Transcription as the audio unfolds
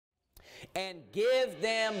and give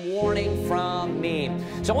them warning from me.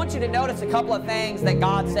 So I want you to notice a couple of things that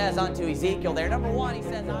God says unto Ezekiel there. Number one, he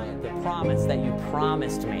says, I am the promise that you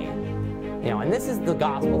promised me. You know, and this is the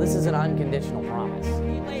gospel. This is an unconditional promise.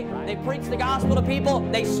 They preach the gospel to people,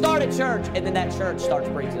 they start a church, and then that church starts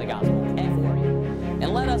preaching the gospel everywhere.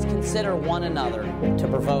 And let us consider one another to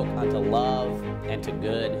provoke unto love and to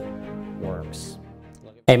good works.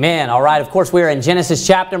 Amen. All right, of course, we are in Genesis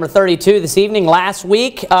chapter number 32 this evening. Last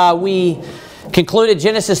week, we concluded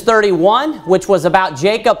Genesis 31, which was about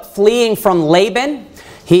Jacob fleeing from Laban.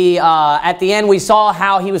 At the end, we saw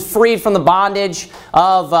how he was freed from the bondage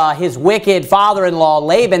of his wicked father-in-law,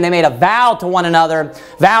 Laban. They made a vow to one another,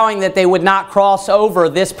 vowing that they would not cross over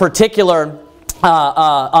this particular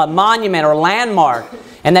monument or landmark,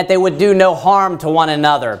 and that they would do no harm to one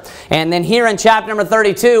another. And then here in chapter number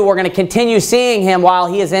 32, we're going to continue seeing him while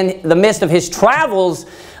he is in the midst of his travels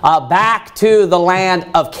back to the land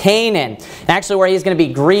of Canaan. Actually, where he's going to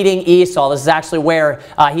be greeting Esau. This is actually where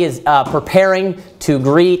he is preparing to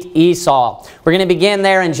greet Esau. We're going to begin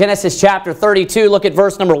there in Genesis chapter 32. Look at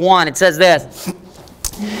verse number 1. It says this.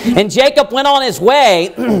 And Jacob went on his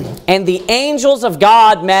way, and the angels of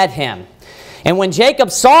God met him. And when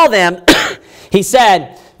Jacob saw them, he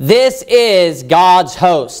said, this is God's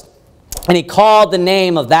host. And he called the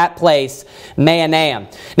name of that place Mahanaim.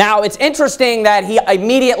 Now, it's interesting that he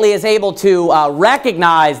immediately is able to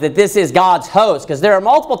recognize that this is God's host, because there are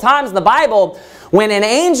multiple times in the Bible when an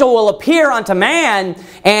angel will appear unto man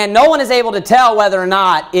and no one is able to tell whether or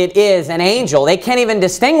not it is an angel. They can't even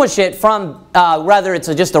distinguish it from whether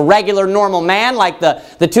it's just a regular normal man, like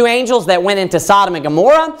the two angels that went into Sodom and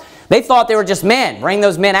Gomorrah. They thought they were just men. Bring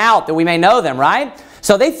those men out that we may know them, right?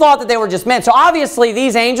 So they thought that they were just men. So obviously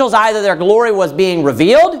these angels, either their glory was being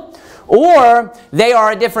revealed, or they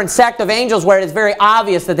are a different sect of angels where it is very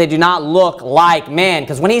obvious that they do not look like men.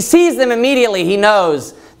 Because when he sees them immediately, he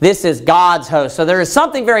knows this is God's host. So there is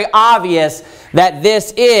something very obvious that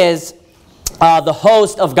this is the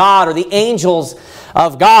host of God, or the angels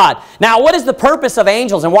of God. Now, what is the purpose of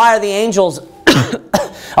angels, and why are the angels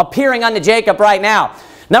appearing unto Jacob right now?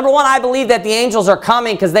 Number one, I believe that the angels are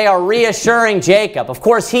coming because they are reassuring Jacob. Of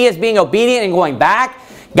course, he is being obedient and going back.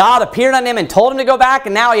 God appeared on him and told him to go back,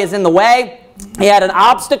 and now he is in the way. He had an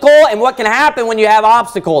obstacle, and what can happen when you have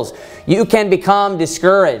obstacles? You can become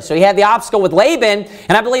discouraged. So he had the obstacle with Laban,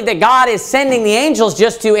 and I believe that God is sending the angels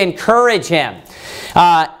just to encourage him.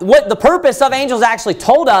 What the purpose of angels actually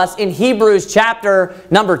told us in Hebrews chapter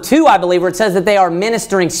number 2, I believe, where it says that they are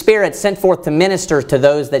ministering spirits sent forth to minister to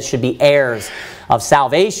those that should be heirs of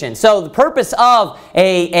salvation. So the purpose of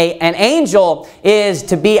an angel is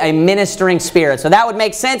to be a ministering spirit. So that would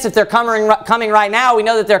make sense if they're coming right now. We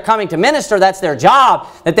know that they're coming to minister. That's their job,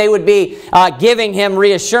 that they would be giving him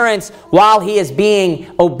reassurance while he is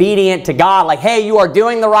being obedient to God. Like, hey, you are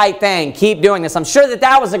doing the right thing. Keep doing this. I'm sure that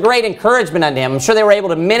that was a great encouragement unto him. I'm sure they were able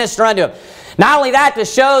to minister unto him. Not only that, to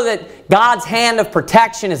show that God's hand of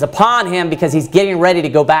protection is upon him because he's getting ready to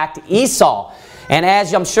go back to Esau. And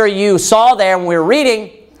as I'm sure you saw there when we were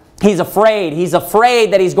reading, he's afraid. He's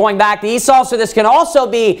afraid that he's going back to Esau. So this can also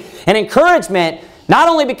be an encouragement, not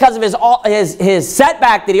only because of his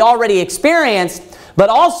setback that he already experienced, but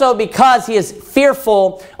also because he is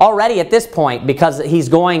fearful already at this point, because he's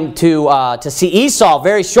going to see Esau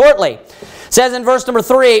very shortly. It says in verse number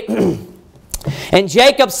 3, and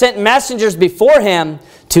Jacob sent messengers before him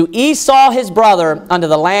to Esau his brother unto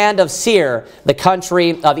the land of Seir, the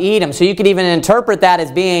country of Edom. So you could even interpret that as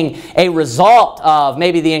being a result of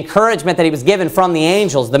maybe the encouragement that he was given from the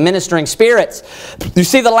angels, the ministering spirits. You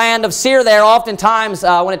see the land of Seir there. Oftentimes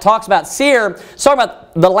when it talks about Seir, it's talking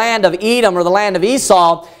about the land of Edom or the land of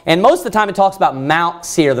Esau, and most of the time it talks about Mount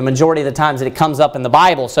Seir, the majority of the times that it comes up in the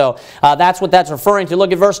Bible. So that's what that's referring to.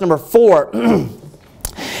 Look at verse number 4.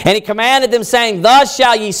 And he commanded them, saying, thus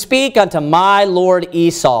shall ye speak unto my lord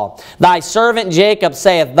Esau. Thy servant Jacob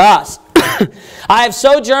saith thus, I have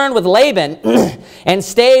sojourned with Laban, and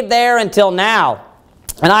stayed there until now.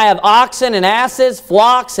 And I have oxen and asses,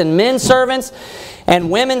 flocks and men servants,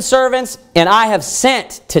 and women servants, and I have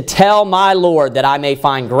sent to tell my Lord that I may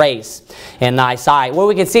find grace in thy sight. What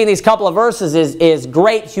we can see in these couple of verses is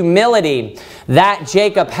great humility that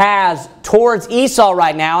Jacob has towards Esau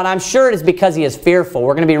right now, and I'm sure it is because he is fearful.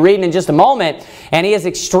 We're going to be reading in just a moment, and he is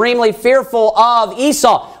extremely fearful of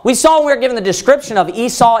Esau. We saw when we were given the description of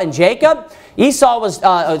Esau and Jacob, Esau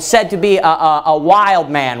was said to be a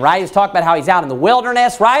wild man, right? He was talking about how he's out in the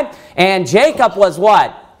wilderness, right? And Jacob was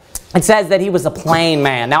what? It says that he was a plain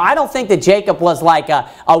man. Now, I don't think that Jacob was like a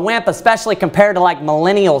wimp, especially compared to like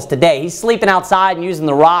millennials today. He's sleeping outside and using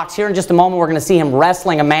the rocks. Here in just a moment, we're going to see him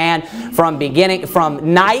wrestling a man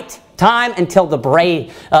from night time until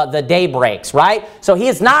the day breaks, right? So he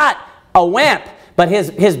is not a wimp. But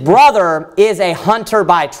his brother is a hunter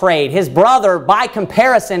by trade. His brother, by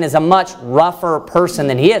comparison, is a much rougher person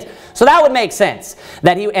than he is. So that would make sense.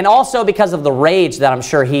 And also because of the rage that I'm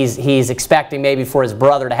sure he's expecting maybe for his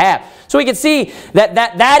brother to have. So we can see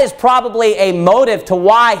that is probably a motive to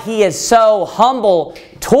why he is so humble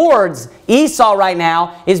towards Esau right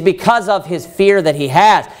now, is because of his fear that he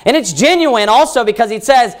has. And it's genuine also because he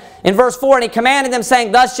says in verse 4, and he commanded them,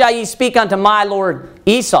 saying, thus shall ye speak unto my lord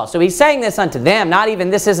Esau. So he's saying this unto them.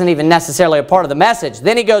 This isn't even necessarily a part of the message.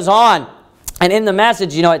 Then he goes on, and in the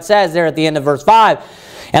message, it says there at the end of verse 5,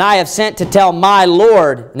 and I have sent to tell my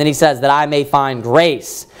Lord, and then he says, that I may find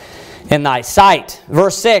grace in thy sight.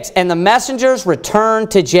 Verse 6, and the messengers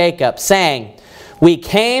returned to Jacob, saying, we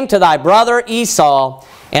came to thy brother Esau,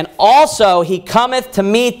 and also he cometh to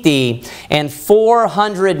meet thee, and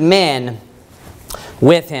 400 men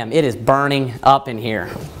with him. It is burning up in here.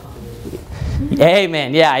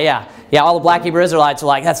 Amen. Yeah, all the black Hebrew Israelites are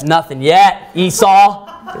like, that's nothing yet,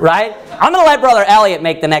 Esau, right? I'm going to let Brother Elliot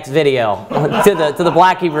make the next video to the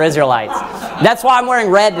black Hebrew Israelites. That's why I'm wearing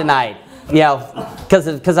red tonight, because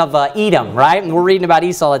of Edom, right? And we're reading about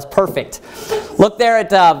Esau. It's perfect. Look there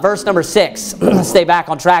at verse number 6. Stay back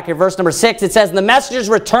on track here. Verse number 6, it says, and the messengers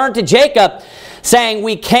returned to Jacob, saying,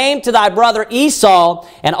 we came to thy brother Esau,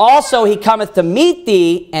 and also he cometh to meet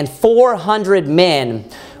thee, and 400 men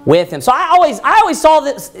with him. So I always saw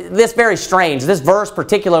this very strange. This verse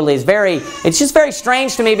particularly is it's just very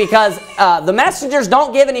strange to me, because the messengers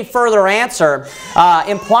don't give any further answer,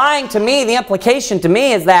 implying to me, the implication to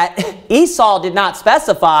me is that Esau did not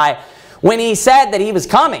specify when he said that he was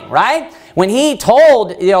coming, right? When he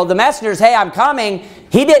told the messengers, hey, I'm coming,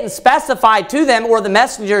 he didn't specify to them, or the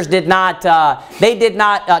messengers did not, they did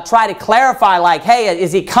not try to clarify like, hey,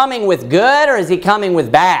 is he coming with good or is he coming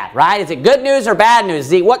with bad, right? Is it good news or bad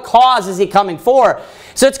news? What cause is he coming for?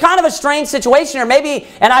 So it's kind of a strange situation, or maybe,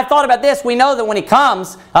 and I thought about this, we know that when he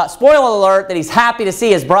comes, spoiler alert, that he's happy to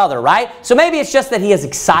see his brother, right? So maybe it's just that he is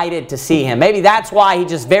excited to see him. Maybe that's why he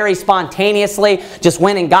just very spontaneously just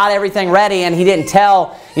went and got everything ready, and he didn't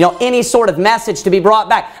tell, any sort of message to be brought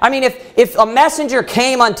back. I mean, if a messenger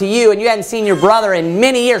came unto you and you hadn't seen your brother in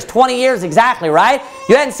many years, 20 years exactly, right?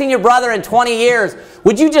 You hadn't seen your brother in 20 years,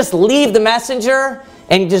 would you just leave the messenger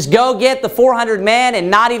and just go get the 400 men and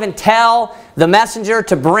not even tell the messenger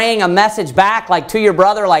to bring a message back like to your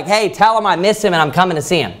brother, like, hey, tell him I miss him and I'm coming to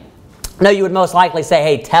see him? No, you would most likely say,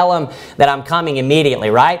 hey, tell him that I'm coming immediately,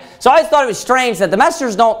 right? So I just thought it was strange that the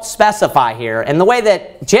messengers don't specify here. And the way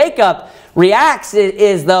that Jacob reacts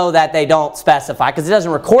is though that they don't specify, because it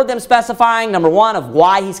doesn't record them specifying, number one, of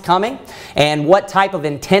why he's coming and what type of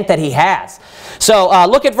intent that he has. So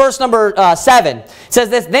look at verse number 7. It says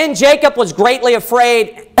this, then Jacob was greatly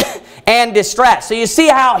afraid and distressed. So you see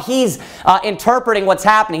how he's interpreting what's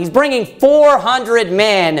happening. He's bringing 400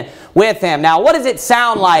 men with him. Now, what does it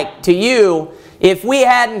sound like to you if we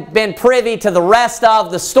hadn't been privy to the rest of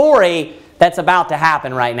the story that's about to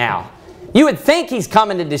happen right now? You would think he's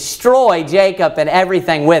coming to destroy Jacob and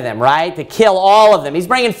everything with him, right? To kill all of them. He's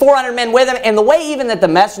bringing 400 men with him, and the way even that the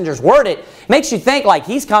messengers word it makes you think like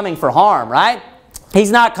he's coming for harm, right?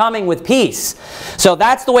 He's not coming with peace. So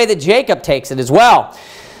that's the way that Jacob takes it as well.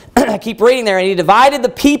 Keep reading there. And he divided the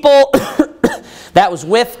people that was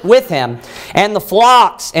with him, and the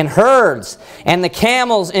flocks and herds and the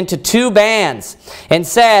camels into 2 bands, and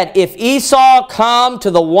said, if Esau come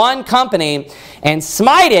to the one company and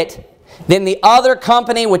smite it, then the other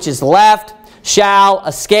company which is left shall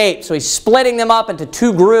escape. So he's splitting them up into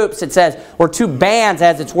 2 groups, it says, or 2 bands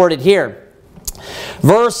as it's worded here.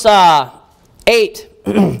 Verse 8,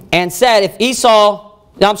 and said, if Esau,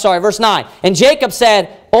 verse 9, and Jacob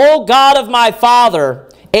said, O God of my father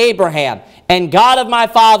Abraham, and God of my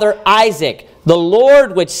father Isaac, the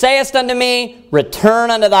Lord which sayest unto me,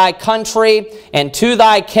 return unto thy country and to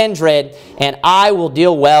thy kindred, and I will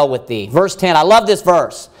deal well with thee. Verse 10, I love this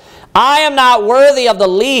verse. I am not worthy of the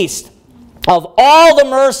least of all the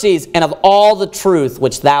mercies and of all the truth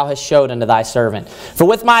which thou hast showed unto thy servant. For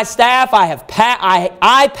with my staff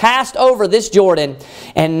I passed over this Jordan,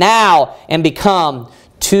 and now am become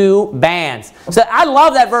 2 bands. So I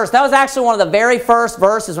love that verse. That was actually one of the very first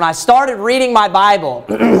verses when I started reading my Bible.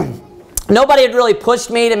 Nobody had really pushed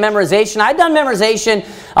me to memorization. I'd done memorization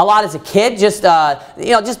a lot as a kid, just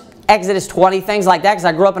Exodus 20, things like that, because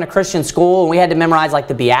I grew up in a Christian school and we had to memorize like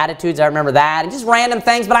the Beatitudes. I remember that, and just random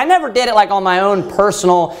things, but I never did it like on my own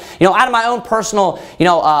personal, out of my own personal,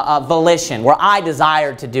 volition, where I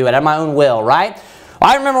desired to do it, at my own will, right?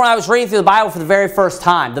 I remember when I was reading through the Bible for the very first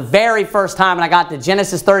time, when I got to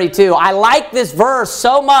Genesis 32, I liked this verse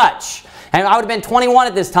so much. And I would have been 21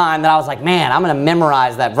 at this time that I was like, man, I'm going to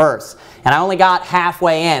memorize that verse. And I only got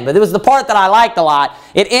halfway in. But it was the part that I liked a lot.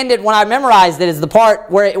 It ended, when I memorized it, is the part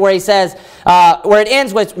where he says, where it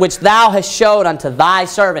ends with, which thou hast showed unto thy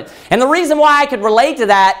servant. And the reason why I could relate to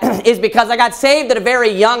that is because I got saved at a very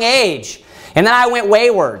young age. And then I went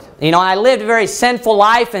wayward. You know, and I lived a very sinful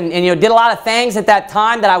life and you know, did a lot of things at that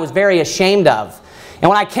time that I was very ashamed of. And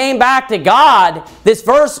when I came back to God, this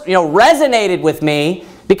verse, you know, resonated with me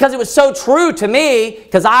because it was so true to me,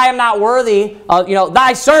 because I am not worthy of, you know,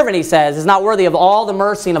 thy servant, he says, is not worthy of all the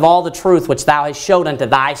mercy and of all the truth which thou hast showed unto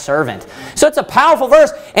thy servant. So it's a powerful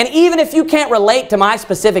verse, and even if you can't relate to my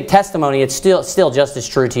specific testimony, it's still just as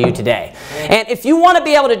true to you today. And if you want to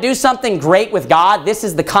be able to do something great with God, this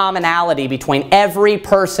is the commonality between every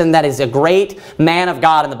person that is a great man of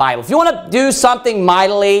God in the Bible. If you want to do something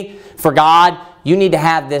mightily for God, you need to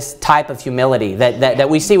have this type of humility that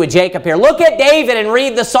we see with Jacob here. Look at David and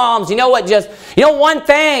read the Psalms. You know what? One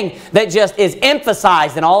thing that just is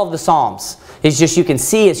emphasized in all of the Psalms is just you can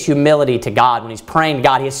see his humility to God when he's praying to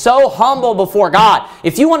God. He is so humble before God.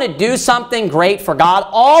 If you want to do something great for God,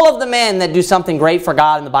 all of the men that do something great for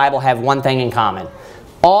God in the Bible have one thing in common.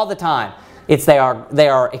 All the time. It's they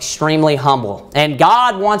are extremely humble. And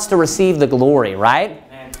God wants to receive the glory, right?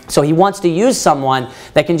 So he wants to use someone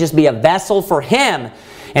that can just be a vessel for him.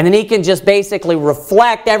 And then he can just basically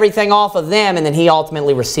reflect everything off of them, and then he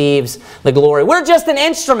ultimately receives the glory. We're just an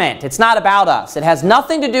instrument. It's not about us. It has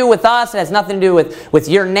nothing to do with us. It has nothing to do with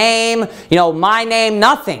your name, you know, my name,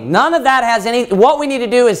 nothing. None of that has any. What we need to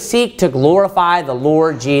do is seek to glorify the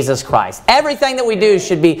Lord Jesus Christ. Everything that we do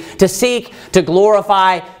should be to seek to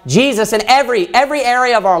glorify Jesus in every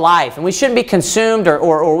area of our life. And we shouldn't be consumed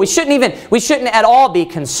or we shouldn't at all be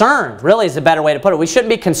concerned, really is a better way to put it. We shouldn't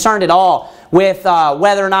be concerned at all with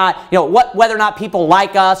whether or not people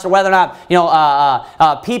like us, or whether or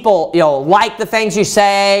not people like the things you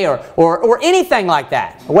say, or anything like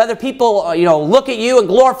that. Whether people look at you and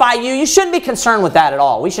glorify you, you shouldn't be concerned with that at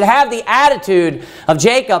all. We should have the attitude of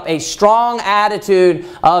Jacob, a strong attitude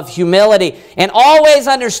of humility, and always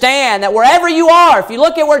understand that wherever you are, if you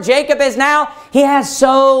look at where Jacob is now, he has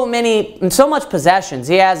so much possessions.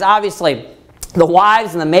 He has obviously the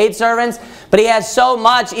wives and the maidservants, but he has so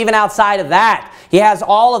much even outside of that. He has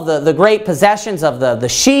all of the great possessions of the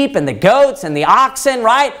sheep and the goats and the oxen,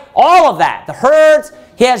 right? All of that. The herds.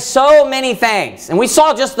 He has so many things. And we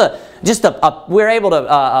saw we were able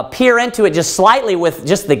to peer into it just slightly with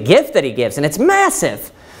just the gift that he gives. And it's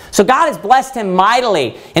massive. So God has blessed him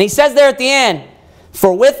mightily. And he says there at the end,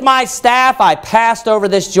 for with my staff I passed over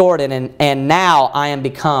this Jordan, and now I am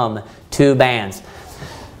become two bands.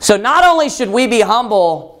 So not only should we be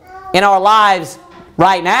humble in our lives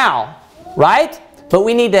right now, right? But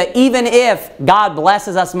we need to, even if God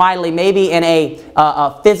blesses us mightily, maybe in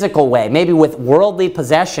a physical way, maybe with worldly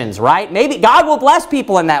possessions, right? Maybe God will bless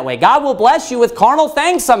people in that way. God will bless you with carnal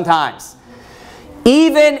things sometimes.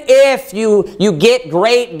 Even if you get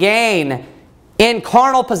great gain in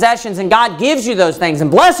carnal possessions and God gives you those things and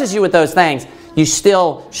blesses you with those things, you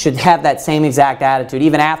still should have that same exact attitude.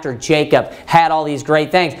 Even after Jacob had all these great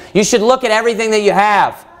things, you should look at everything that you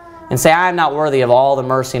have and say, I am not worthy of all the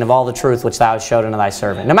mercy and of all the truth which thou hast showed unto thy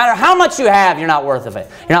servant. No matter how much you have, you're not worth of it.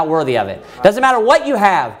 You're not worthy of it. Doesn't matter what you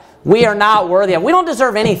have, we are not worthy of it. We don't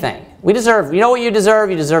deserve anything. You know what you deserve?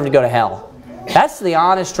 You deserve to go to hell. That's the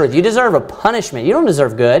honest truth. You deserve a punishment. You don't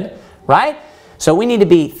deserve good, right? So we need to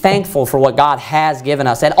be thankful for what God has given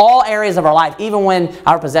us in all areas of our life, even when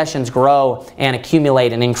our possessions grow and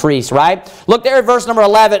accumulate and increase, right? Look there at verse number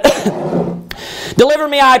 11. Deliver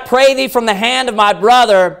me, I pray thee, from the hand of my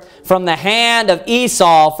brother, from the hand of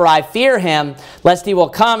Esau, for I fear him, lest he will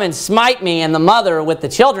come and smite me and the mother with the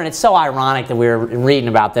children. It's so ironic that we're reading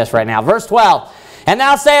about this right now. Verse 12. And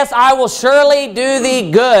thou sayest, I will surely do thee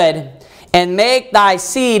good, and make thy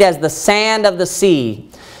seed as the sand of the sea,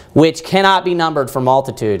 which cannot be numbered for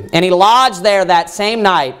multitude. And he lodged there that same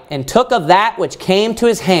night, and took of that which came to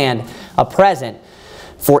his hand a present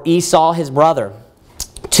for Esau his brother.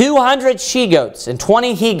 200 she-goats and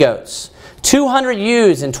 20 he-goats, 200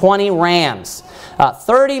 ewes and 20 rams,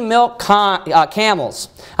 30 milk camels.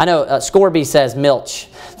 I know Scorby says milch.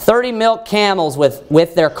 30 milk camels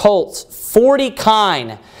with their colts, 40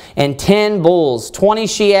 kine and 10 bulls, 20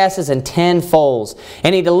 she-asses and 10 foals.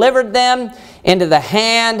 And he delivered them into the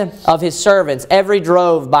hand of his servants every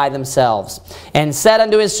drove by themselves, and said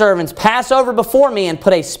unto his servants, Pass over before me, and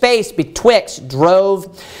put a space betwixt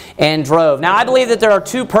drove and drove. Now I believe that there are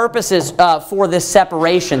two purposes for this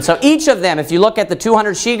separation. So each of them, if you look at the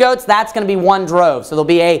 200 she-goats, that's going to be one drove. So there'll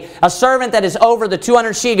be a servant that is over the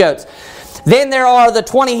 200 she-goats. Then there are the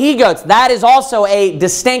 20 he-goats. That is also a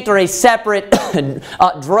distinct or a separate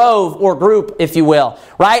drove or group, if you will,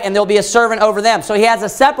 right? And there'll be a servant over them. So he has a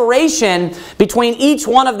separation between each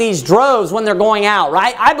one of these droves when they're going out,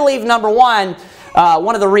 right? I believe, number one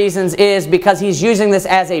of the reasons is because he's using this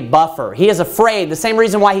as a buffer. He is afraid, the same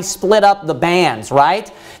reason why he split up the bands,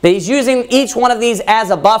 right? That he's using each one of these as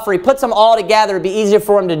a buffer. He puts them all together. It'd be easier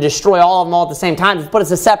for him to destroy all of them all at the same time. He puts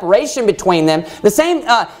a separation between them. The same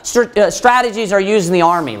strategies are used in the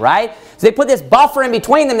army, right? So they put this buffer in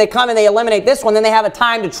between them. They come and they eliminate this one. Then they have a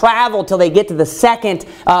time to travel till they get to the second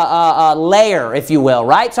layer, if you will,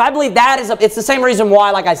 right? So I believe that is it's the same reason why,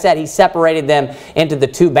 like I said, he separated them into the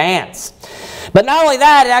two bands. But not only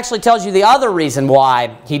that, it actually tells you the other reason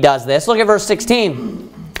why he does this. Look at verse 16.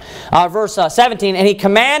 Verse 17, and he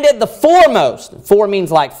commanded the foremost, fore means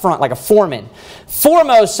like front, like a foreman,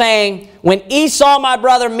 foremost, saying, When Esau my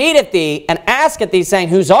brother meeteth thee, and asketh thee, saying,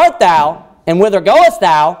 Whose art thou, and whither goest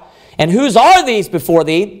thou, and whose are these before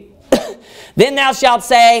thee? Then thou shalt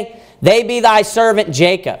say, They be thy servant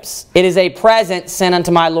Jacob's. It is a present sent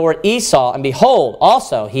unto my lord Esau, and behold,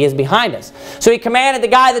 also he is behind us. So he commanded the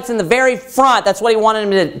guy that's in the very front, that's what he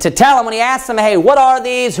wanted him to tell him when he asked him, hey, what are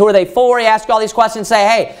these? Who are they for? He asked all these questions, say,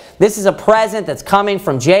 hey, this is a present that's coming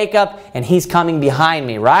from Jacob, and he's coming behind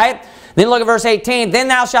me, right? Then look at verse 18. Then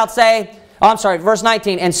thou shalt say, verse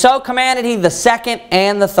 19. And so commanded he the second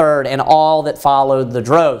and the third and all that followed the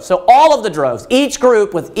droves. So all of the droves, each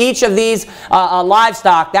group with each of these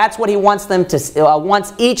livestock, that's what he wants them to,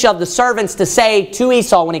 wants each of the servants to say to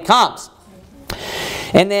Esau when he comes.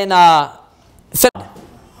 And then,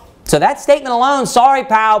 so that statement alone, sorry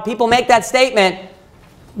pal, people make that statement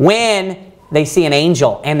when they see an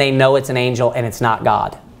angel and they know it's an angel and it's not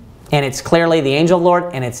God. And it's clearly the angel of the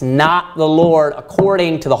Lord, and it's not the Lord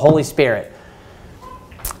according to the Holy Spirit.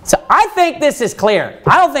 So I think this is clear.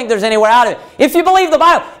 I don't think there's anywhere out of it. If you believe the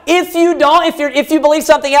Bible, if you don't, if you believe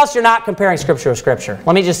something else, you're not comparing Scripture with Scripture.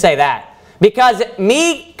 Let me just say that. Because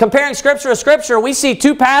me comparing Scripture with Scripture, we see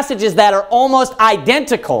two passages that are almost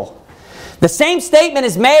identical. The same statement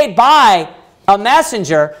is made by a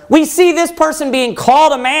messenger. We see this person being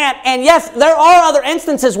called a man, and yes, there are other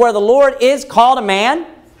instances where the Lord is called a man.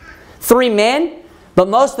 3 men, but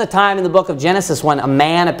most of the time in the book of Genesis when a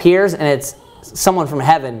man appears and it's someone from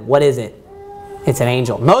heaven, what is it? It's an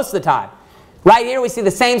angel. Most of the time. Right here we see the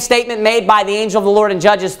same statement made by the angel of the Lord in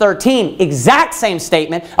Judges 13. Exact same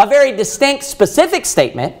statement, a very distinct, specific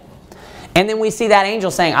statement. And then we see that angel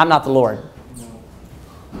saying, I'm not the Lord.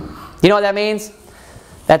 You know what that means?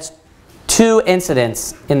 That's 2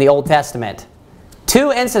 incidents in the Old Testament. 2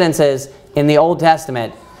 incidences in the Old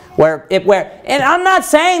Testament and I'm not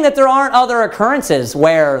saying that there aren't other occurrences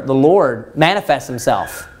where the Lord manifests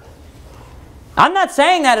himself. I'm not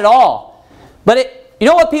saying that at all. But you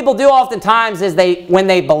know what people do oftentimes is when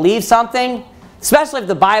they believe something, especially if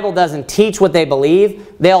the Bible doesn't teach what they believe,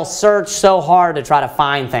 they'll search so hard to try to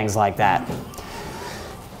find things like that.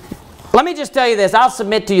 Let me just tell you this. I'll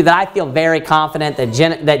submit to you that I feel very confident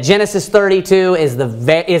that Genesis 32 is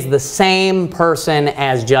the same person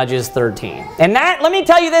as Judges 13. And that, let me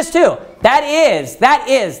tell you this too.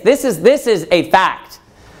 This is a fact.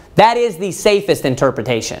 That is the safest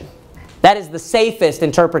interpretation. That is the safest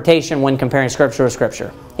interpretation when comparing Scripture with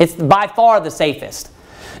Scripture. It's by far the safest.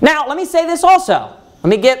 Now, let me say this also. Let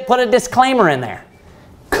me put a disclaimer in there.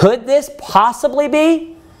 Could this possibly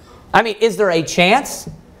be? I mean, is there a chance?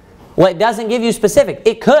 Well, it doesn't give you specific.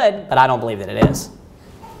 It could, but I don't believe that it is.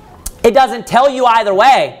 It doesn't tell you either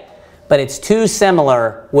way, but it's too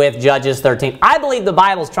similar with Judges 13. I believe the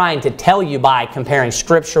Bible's trying to tell you by comparing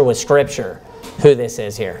Scripture with Scripture who this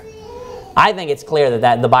is here. I think it's clear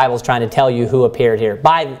that the Bible's trying to tell you who appeared here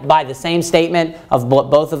by the same statement of what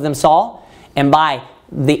both of them saw, and by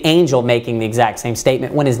the angel making the exact same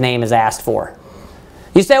statement when his name is asked for.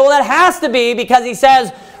 You say, well, that has to be because he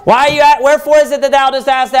says, wherefore is it that thou dost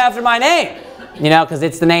ask after my name? You know, because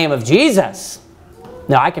it's the name of Jesus.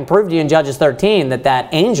 Now, I can prove to you in Judges 13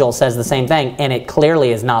 that angel says the same thing, and it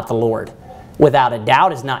clearly is not the Lord. Without a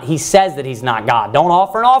doubt, is not. He says that he's not God. Don't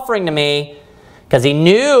offer an offering to me, because he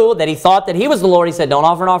knew that he thought that he was the Lord. He said, don't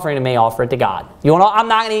offer an offering to me, offer it to God. I'm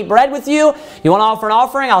not going to eat bread with you. You want to offer an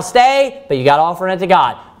offering? I'll stay, but you got to offer it to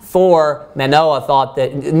God. For Manoah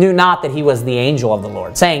knew not that he was the angel of the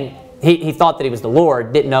Lord, saying, he thought that he was the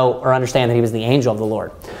Lord, didn't know or understand that he was the angel of the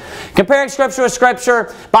Lord. Comparing Scripture with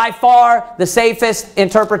Scripture, by far the safest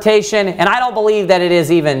interpretation, and I don't believe that it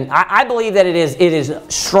is even, I believe that it is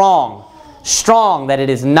strong that it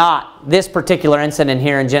is not, this particular incident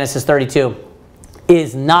here in Genesis 32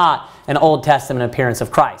 is not an Old Testament appearance of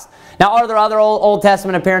Christ. Now, are there other Old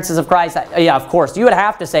Testament appearances of Christ? Yeah, of course. You would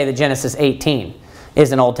have to say that Genesis 18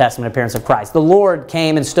 is an Old Testament appearance of Christ. The Lord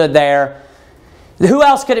came and stood there. Who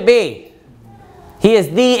else could it be? He is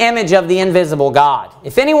the image of the invisible God.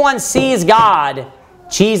 If anyone sees God,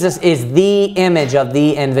 Jesus is the image of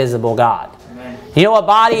the invisible God. Amen. You know what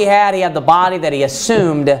body he had? He had the body that he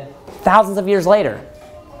assumed thousands of years later.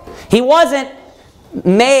 He wasn't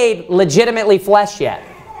made legitimately flesh yet.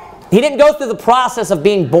 He didn't go through the process of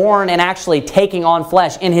being born and actually taking on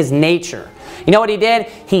flesh in his nature. You know what he did?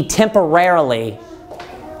 He temporarily,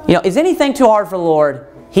 is anything too hard for the Lord?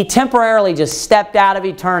 He temporarily just stepped out of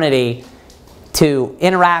eternity to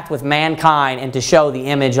interact with mankind and to show the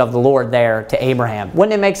image of the Lord there to Abraham.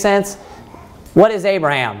 Wouldn't it make sense? What is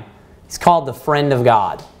Abraham? He's called the friend of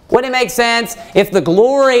God. Wouldn't it make sense if the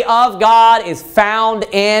glory of God is found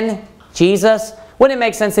in Jesus? Wouldn't it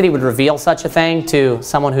make sense that he would reveal such a thing to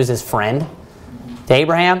someone who's his friend? To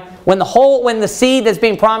Abraham? When the seed that's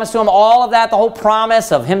being promised to him, all of that, the whole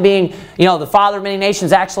promise of him being, the father of many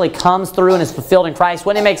nations actually comes through and is fulfilled in Christ.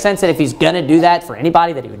 Wouldn't it make sense that if he's going to do that for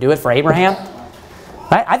anybody, that he would do it for Abraham?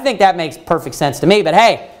 I think that makes perfect sense to me. But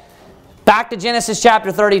hey, back to Genesis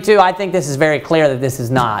chapter 32, I think this is very clear that this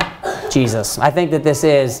is not Jesus. I think that this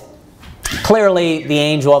is clearly the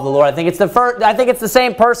angel of the Lord. I think it's the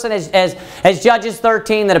same person as Judges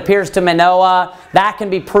 13 that appears to Manoah. That can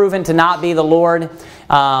be proven to not be the Lord.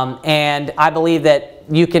 And I believe that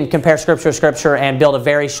you can compare Scripture to Scripture and build a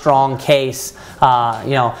very strong case,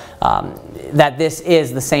 that this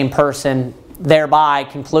is the same person, thereby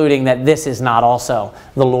concluding that this is not also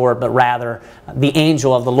the Lord, but rather the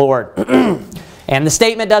angel of the Lord. And the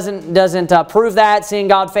statement doesn't prove that. Seeing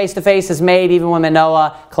God face to face is made even when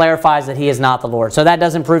Manoah clarifies that he is not the Lord. So that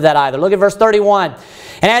doesn't prove that either. Look at verse 31.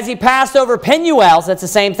 And as he passed over Penuel, so that's the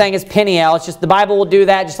same thing as Peniel. It's just the Bible will do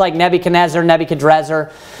that, just like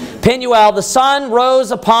Nebuchadnezzar. Penuel, the sun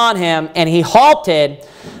rose upon him, and he halted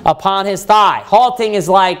upon his thigh. Halting is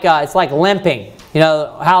like it's like limping. You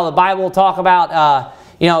know how the Bible will talk about.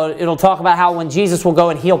 It'll talk about how when Jesus will go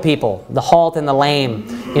and heal people, the halt and the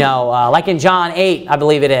lame. Like in John 8, I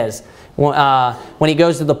believe it is, when he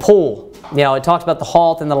goes to the pool. It talks about the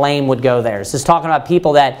halt and the lame would go there. It's just talking about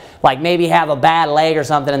people that like maybe have a bad leg or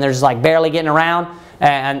something and they're just like barely getting around.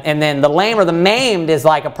 And then the lame or the maimed is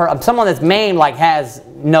like someone that's maimed, like has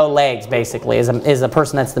no legs, basically, is a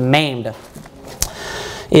person that's the maimed.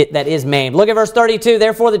 That is maimed. Look at verse 32.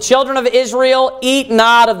 Therefore the children of Israel eat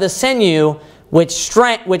not of the sinew which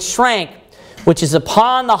shrank, which is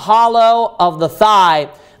upon the hollow of the thigh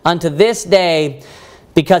unto this day,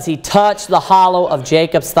 because he touched the hollow of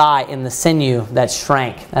Jacob's thigh in the sinew that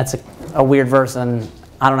shrank. That's a weird verse, and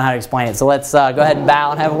I don't know how to explain it. So let's go ahead and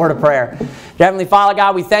bow and have a word of prayer. Dear Heavenly Father,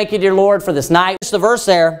 God, we thank you, dear Lord, for this night. The verse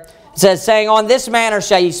there, it says, saying, on this manner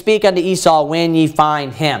shall ye speak unto Esau when ye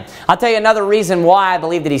find him. I'll tell you another reason why I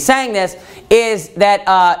believe that he's saying this is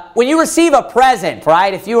that when you receive a present,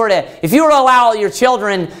 right, if you were to allow your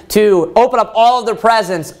children to open up all of their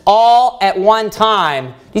presents all at one time,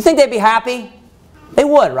 do you think they'd be happy? They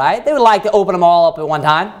would, right? They would like to open them all up at one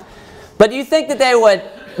time. But do you think that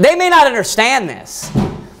they may not understand this,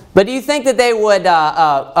 but do you think that they would,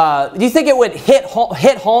 do you think it would hit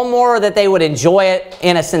home more, or that they would enjoy it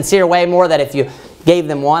in a sincere way more, that if you gave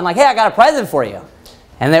them one, like, hey, I got a present for you.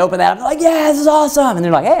 And they open that up, they're like, yeah, this is awesome. And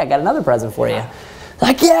they're like, hey, I got another present for you. They're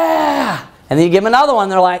like, yeah. And then you give them another one,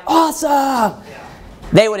 they're like, awesome.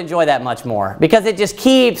 They would enjoy that much more because it just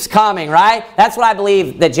keeps coming, right? That's what I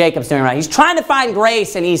believe that Jacob's doing right. He's trying to find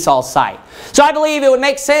grace in Esau's sight. So I believe it would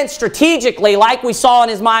make sense strategically, like we saw in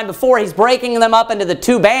his mind before. He's breaking them up into the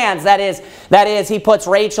two bands. That is, he puts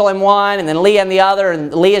Rachel in one and then Leah in the other,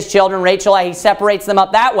 and Leah's children, Rachel, he separates them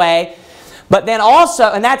up that way. But then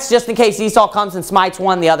also, and that's just in case Esau comes and smites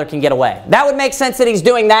one, the other can get away. That would make sense that he's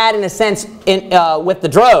doing that in a sense with the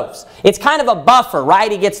droves. It's kind of a buffer,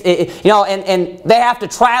 right? He gets, and they have to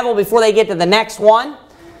travel before they get to the next one.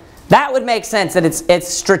 That would make sense that it's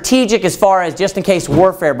strategic as far as just in case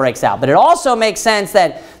warfare breaks out. But it also makes sense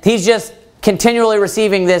that he's just continually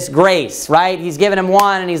receiving this grace, right? He's giving him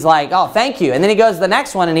one and he's like, oh, thank you. And then he goes to the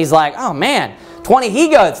next one and he's like, oh man, 20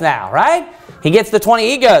 he-goats now, right? He gets the 20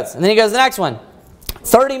 he-goats, and then he goes to the next one.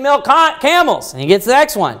 30 milk camels. And he gets the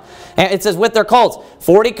next one. And it says with their colts,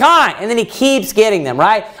 40 kine. And then he keeps getting them,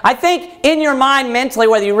 right? I think in your mind mentally,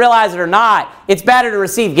 whether you realize it or not, it's better to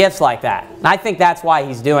receive gifts like that. And I think that's why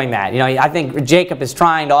he's doing that. You know, I think Jacob is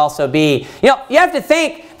trying to also be, you know, you have to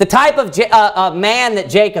think the type of man that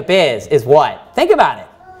Jacob is what? Think about it.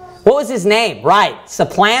 What was his name? Right,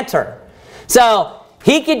 supplanter. So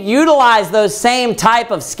he could utilize those same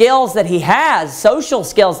type of skills that he has, social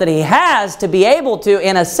skills that he has, to be able to,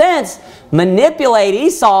 in a sense, manipulate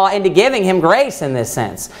Esau into giving him grace in this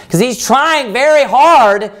sense. Because he's trying very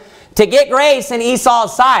hard to get grace in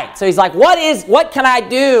Esau's sight. So he's like, what can I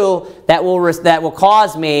do that will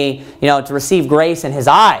cause me, you know, to receive grace in his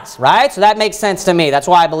eyes, right? So that makes sense to me. That's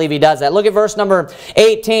why I believe he does that. Look at verse number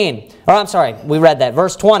 18. Or I'm sorry, we read that.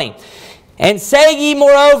 Verse 20. And say ye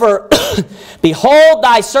moreover, behold,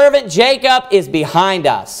 thy servant Jacob is behind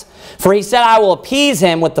us. For he said, I will appease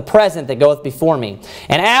him with the present that goeth before me.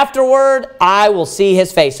 And afterward, I will see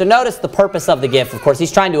his face. So notice the purpose of the gift. Of course,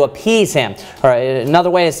 he's trying to appease him. Or another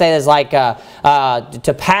way to say it is like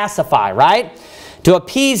to pacify, right? To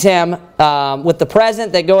appease him with the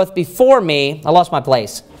present that goeth before me. I lost my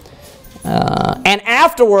place. And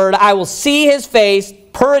afterward, I will see his face.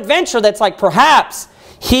 Peradventure, that's like perhaps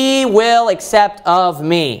he will accept of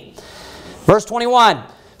me. Verse 21.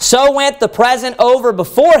 So went the present over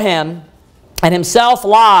before him, and himself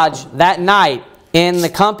lodged that night in the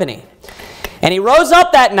company. And he rose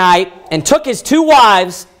up that night, and took his 2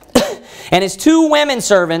 wives, and his 2 women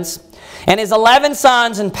servants, and his 11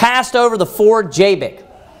 sons, and passed over the ford Jabbok.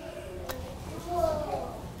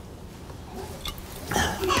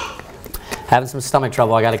 Having some stomach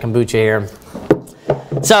trouble. I got a kombucha here.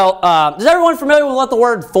 So, is everyone familiar with what the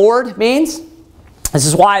word ford means? This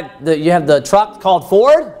is why you have the truck called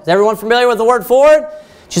Ford. Is everyone familiar with the word ford?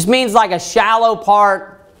 It just means like a shallow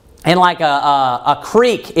part in like a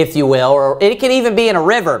creek, if you will, or it can even be in a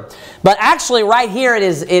river. But actually right here it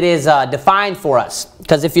is defined for us.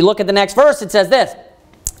 Because if you look at the next verse, it says this.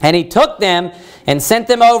 And he took them and sent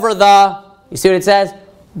them over the, you see what it says?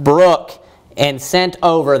 Brook. And sent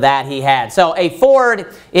over that he had. So a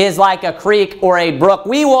ford is like a creek or a brook.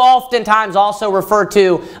 We will oftentimes also refer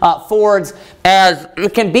to fords as,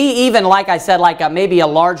 it can be even, like I said, like maybe a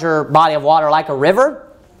larger body of water, like a river,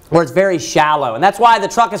 where it's very shallow. And that's why the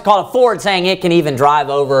truck is called a ford, saying it can even drive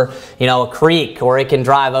over, you know, a creek, or it can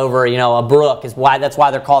drive over, you know, a brook. That's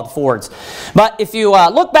why they're called fords. But if you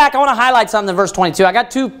look back, I want to highlight something in verse 22. I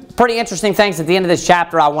got 2 pretty interesting things at the end of this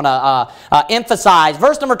chapter I want to emphasize.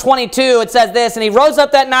 Verse number 22, it says this, and he rose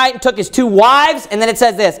up that night and took his 2 wives, and then it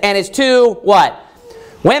says this, and his 2, what?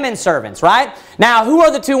 Women servants, right? Now, who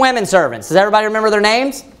are the 2 women servants? Does everybody remember their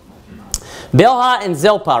names? Bilhah and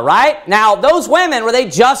Zilpah, right? Now, those women, were they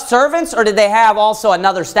just servants, or did they have also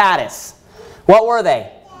another status? What were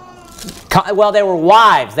they? Well, they were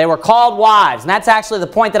wives. They were called wives. And that's actually the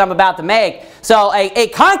point that I'm about to make. So a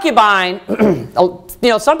concubine, you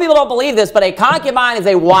know, some people don't believe this, but a concubine is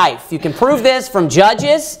a wife. You can prove this from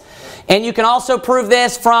Judges, and you can also prove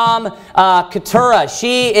this from Keturah.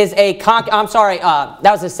 She is a that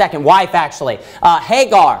was his second wife, actually.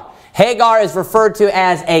 Hagar. Hagar is referred to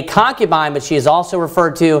as a concubine, but she is also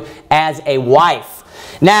referred to as a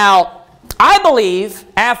wife. Now, I believe,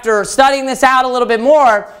 after studying this out a little bit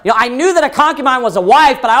more, you know, I knew that a concubine was a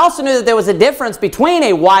wife, but I also knew that there was a difference between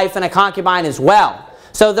a wife and a concubine as well.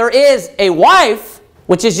 So there is a wife,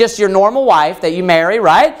 which is just your normal wife that you marry,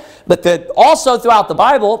 right? But that also throughout the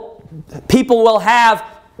Bible, people will have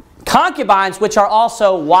concubines, which are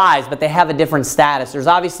also wives, but they have a different status. There's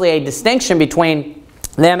obviously a distinction between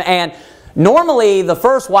them, and normally the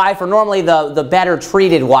first wife, or normally the better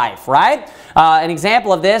treated wife, right? An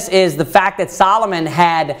example of this is the fact that Solomon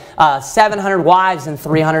had 700 wives and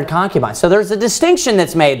 300 concubines. So there's a distinction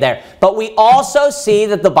that's made there. But we also see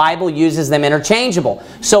that the Bible uses them interchangeable.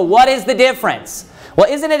 So what is the difference?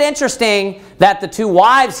 Well, isn't it interesting that the 2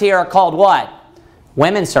 wives here are called what?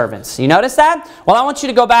 Women servants. You notice that? Well, I want you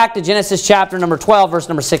to go back to Genesis chapter number 12, verse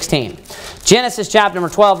number 16. Genesis chapter number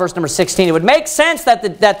 12, verse number 16. It would make sense that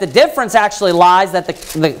the difference actually lies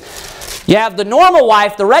that you have the normal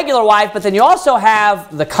wife, the regular wife, but then you also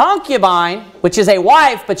have the concubine, which is a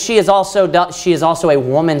wife, but she is also a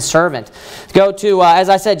woman servant. Go to, as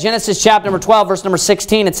I said, Genesis chapter number 12, verse number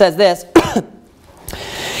 16. It says this.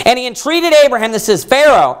 And he entreated Abraham, this is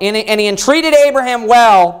Pharaoh, and he entreated Abraham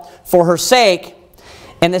well for her sake.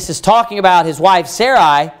 And this is talking about his wife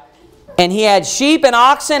Sarai. And he had sheep and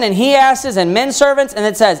oxen and he-asses and men servants. And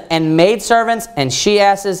it says, and maidservants and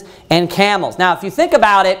she-asses and camels. Now, if you think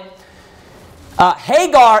about it,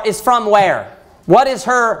 Hagar is from where? What is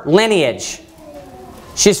her lineage?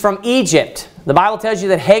 She's from Egypt. The Bible tells you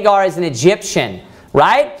that Hagar is an Egyptian,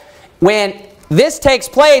 right? When this takes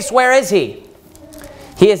place, where is he?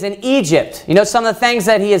 He is in Egypt. You know, some of the things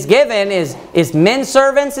that he is given is men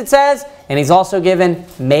servants, it says, and he's also given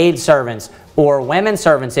maid servants, or women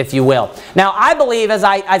servants, if you will. Now, I believe, as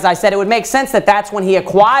I said, it would make sense that that's when he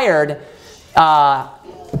acquired, Hagar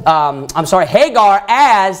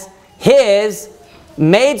as his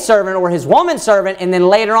maidservant or his woman servant, and then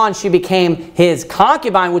later on she became his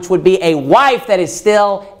concubine, which would be a wife that is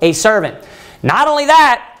still a servant. Not only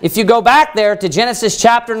that, if you go back there to Genesis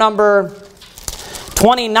chapter number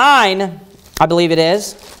 29, I believe it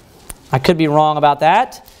is. I could be wrong about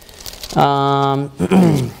that.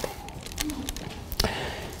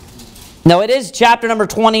 No, it is chapter number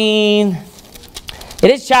 20.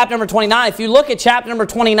 It is chapter number 29. If you look at chapter number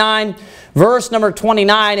 29, verse number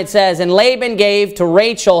 29, it says, "And Laban gave to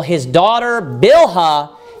Rachel his daughter Bilhah,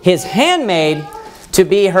 his handmaid, to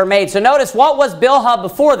be her maid." So notice, what was Bilhah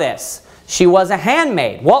before this? She was a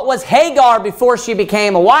handmaid. What was Hagar before she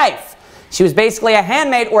became a wife? She was basically a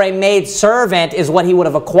handmaid, or a maid servant is what he would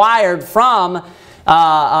have acquired from,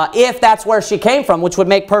 if that's where she came from, which would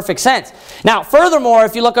make perfect sense. Now, furthermore,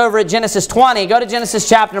 if you look over at Genesis 20, go to Genesis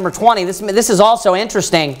chapter number 20. This is also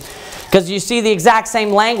interesting because you see the exact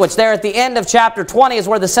same language. There at the end of chapter 20 is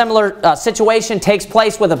where the similar situation takes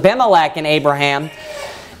place with Abimelech and Abraham.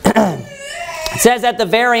 It says at the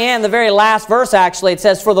very end, the very last verse actually, it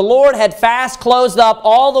says, "For the Lord had fast closed up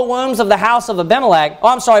all the wombs of the house of Abimelech." Oh,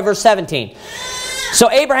 I'm sorry, verse 17. "So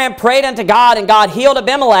Abraham prayed unto God, and God healed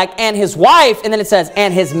Abimelech and his wife," and then it says,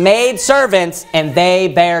 "and his maid servants, and they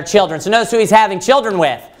bare children." So notice who he's having children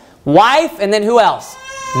with. Wife, and then who else?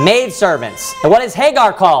 Maid servants. And what is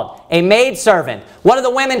Hagar called? A maid servant. What are the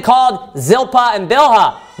women called? Zilpah and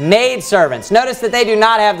Bilhah. Maid servants. Notice that they do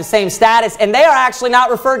not have the same status, and they are actually not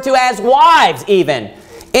referred to as wives even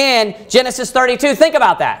in Genesis 32. Think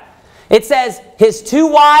about that. It says his 2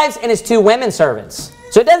 wives and his 2 women servants.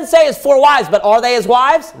 So it doesn't say his 4 wives, but are they his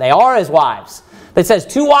wives? They are his wives. But it says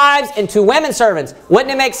 2 wives and 2 women servants.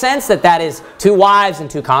 Wouldn't it make sense that that is 2 wives and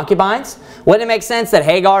 2 concubines? Wouldn't it make sense that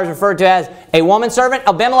Hagar is referred to as a woman servant?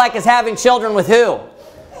 Abimelech is having children with who?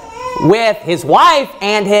 With his wife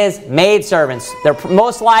and his maid servants. They're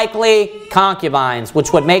most likely concubines,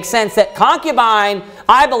 which would make sense that concubine,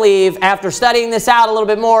 I believe, after studying this out a little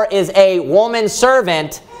bit more, is a woman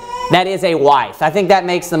servant that is a wife. I think that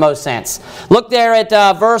makes the most sense. Look there at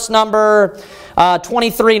verse number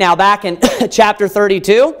 23 now, back in chapter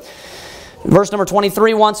 32. Verse number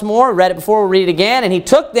 23 once more. We read it before, we'll read it again. "And he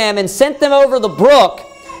took them and sent them over the brook,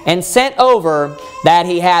 and sent over that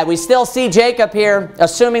he had." We still see Jacob here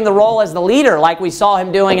assuming the role as the leader, like we saw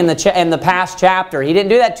him doing in the past chapter. He didn't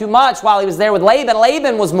do that too much while he was there with Laban.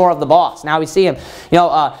 Laban was more of the boss. Now we see him,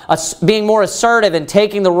 being more assertive and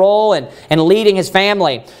taking the role and leading his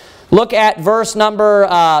family. Look at verse number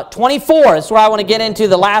 24. This is where I want to get into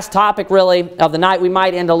the last topic, really, of the night. We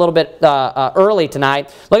might end a little bit early tonight.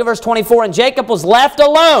 Look at verse 24. "And Jacob was left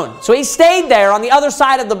alone." So he stayed there on the other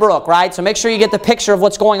side of the brook, right? So make sure you get the picture of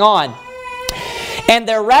what's going on. "And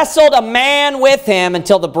there wrestled a man with him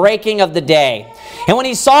until the breaking of the day. And when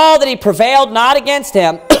he saw that he prevailed not against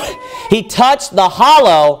him, he touched the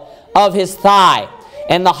hollow of his thigh.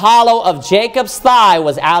 And the hollow of Jacob's thigh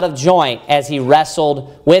was out of joint as he wrestled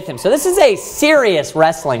with him." So this is a serious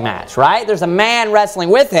wrestling match, right? There's a man wrestling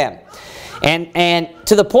with him. And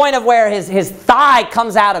to the point of where his thigh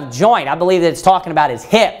comes out of joint. I believe that it's talking about his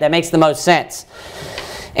hip. That makes the most sense.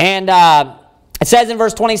 And it says in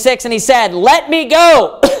verse 26, "And he said, Let me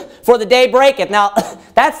go, for the day breaketh." Now,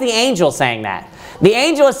 that's the angel saying that. The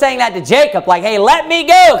angel is saying that to Jacob, like, "Hey, let me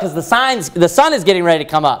go," because the sun is getting ready to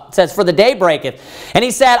come up. It says, "For the day breaketh." And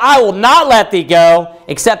he said, "I will not let thee go,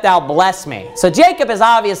 except thou bless me." So Jacob is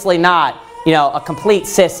obviously not, a complete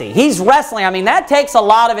sissy. He's wrestling. I mean, that takes a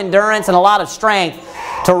lot of endurance and a lot of strength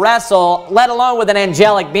to wrestle, let alone with an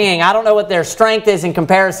angelic being. I don't know what their strength is in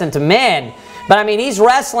comparison to men, but I mean, he's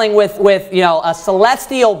wrestling with a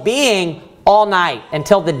celestial being all night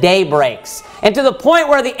until the day breaks, and to the point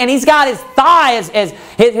where and he's got his thigh,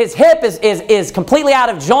 his hip is completely out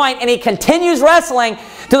of joint, and he continues wrestling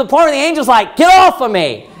to the point where the angel's like, "Get off of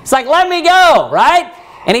me!" It's like, "Let me go!" Right?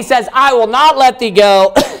 And he says, "I will not let thee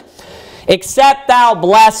go, except thou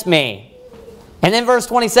bless me." And then verse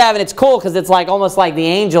 27, it's cool because it's like almost like the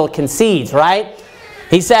angel concedes, right?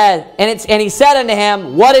 He said, and he said unto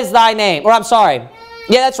him, "What is thy name?" Or I'm sorry,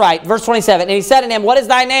 yeah, that's right. Verse 27, "And he said unto him, What is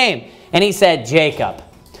thy name?" And he said, "Jacob."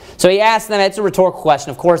 So he asked them, it's a rhetorical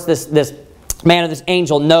question. Of course, this man or this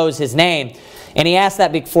angel knows his name. And he asked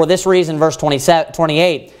that for this reason, verse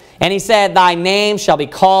 28. "And he said, Thy name shall be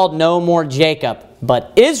called no more Jacob,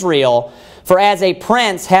 but Israel, For as a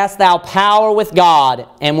prince hast thou power with God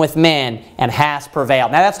and with men, and hast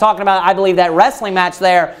prevailed. Now that's talking about, I believe, that wrestling match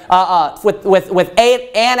there with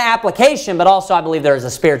an application, but also I believe there is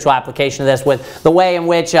a spiritual application to this with the way in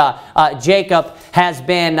which Jacob has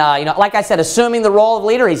been, like I said, assuming the role of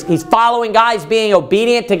leader. He's following God. He's being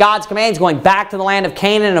obedient to God's commands, going back to the land of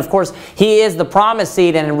Canaan. And of course, he is the promised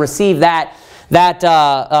seed and received that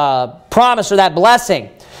promise or that blessing.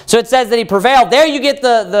 So it says that he prevailed. There you get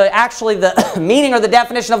actually the meaning or the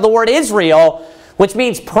definition of the word Israel, which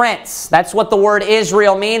means prince. That's what the word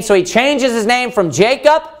Israel means. So he changes his name from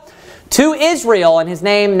Jacob to Israel, and his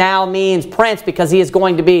name now means prince because he is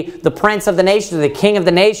going to be the prince of the nations, the king of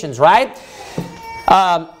the nations, right?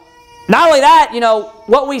 Not only that,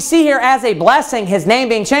 what we see here as a blessing, his name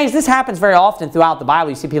being changed, this happens very often throughout the Bible.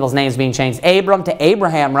 You see people's names being changed. Abram to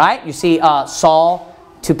Abraham, right? You see Saul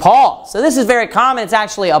to Paul. So this is very common. It's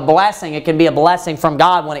actually a blessing. It can be a blessing from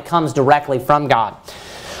God when it comes directly from God.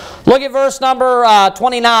 Look at verse number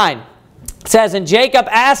 29. It says, And Jacob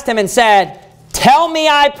asked him and said, Tell me,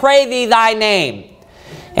 I pray thee, thy name.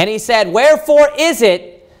 And he said, Wherefore is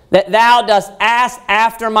it that thou dost ask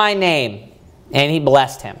after my name? And he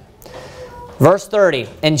blessed him. Verse 30.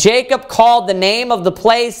 And Jacob called the name of the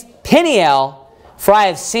place Peniel, for I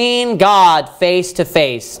have seen God face to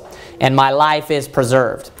face, and my life is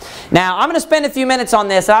preserved. Now, I'm going to spend a few minutes on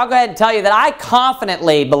this, and I'll go ahead and tell you that I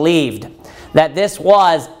confidently believed that this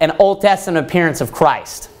was an Old Testament appearance of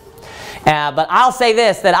Christ. But I'll say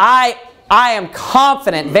this, that I am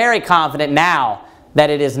confident, very confident now, that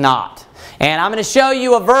it is not. And I'm going to show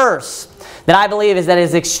you a verse that I believe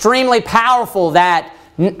is extremely powerful, that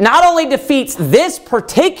not only defeats this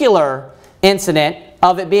particular incident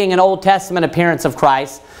of it being an Old Testament appearance of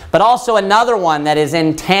Christ, but also another one that is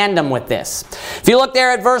in tandem with this. If you look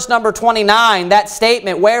there at verse number 29, that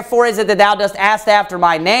statement, Wherefore is it that thou dost ask after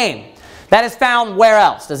my name? That is found where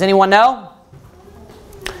else? Does anyone know?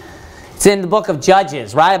 It's in the book of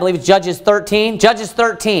Judges, right? I believe it's Judges 13. Judges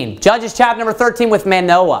 13. Judges chapter number 13 with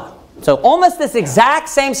Manoah. So almost this exact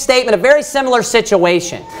same statement, a very similar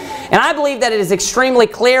situation. And I believe that it is extremely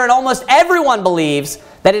clear, and almost everyone believes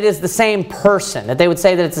that it is the same person, that they would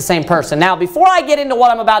say that it's the same person. Now, before I get into what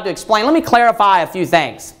I'm about to explain, let me clarify a few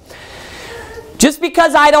things. Just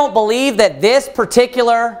because I don't believe that this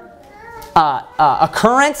particular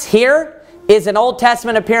occurrence here is an Old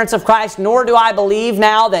Testament appearance of Christ, nor do I believe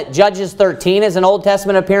now that Judges 13 is an Old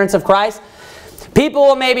Testament appearance of Christ, people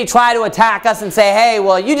will maybe try to attack us and say, hey,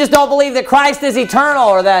 well, you just don't believe that Christ is eternal,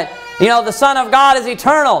 or that, the Son of God is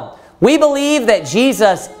eternal. We believe that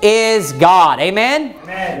Jesus is God. Amen?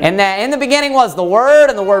 Amen? And that in the beginning was the Word,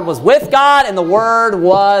 and the Word was with God, and the Word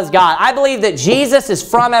was God. I believe that Jesus is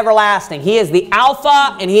from everlasting. He is the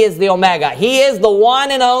Alpha and He is the Omega. He is the one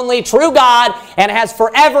and only true God, and has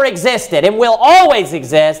forever existed and will always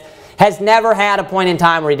exist, has never had a point in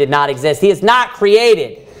time where He did not exist. He is not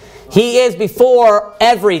created. He is before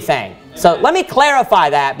everything. So let me clarify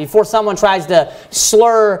that before someone tries to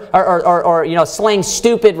slur or sling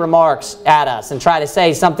stupid remarks at us and try to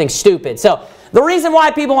say something stupid. So the reason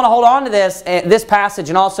why people want to hold on to this passage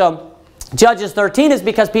and also Judges 13 is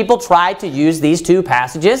because people try to use these two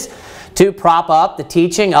passages to prop up the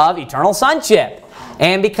teaching of eternal sonship.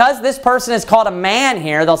 And because this person is called a man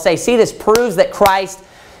here, they'll say, see, this proves that Christ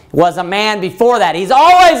was a man before that. He's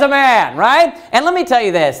always a man, right? And let me tell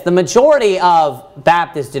you this, the majority of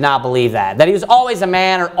Baptists do not believe that he was always a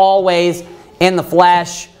man or always in the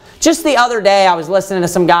flesh. Just the other day, I was listening to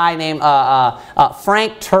some guy named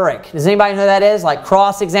Frank Turek. Does anybody know who that is? Like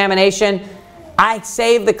cross-examination. I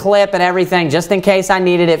saved the clip and everything just in case I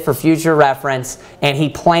needed it for future reference. And he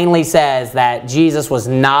plainly says that Jesus was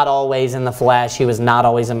not always in the flesh. He was not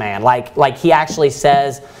always a man. Like he actually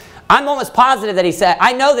says, I'm almost positive that he said,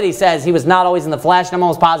 I know that he says he was not always in the flesh, and I'm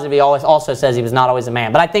almost positive he also says he was not always a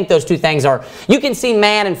man. But I think those two things are, you can see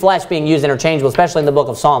man and flesh being used interchangeable, especially in the book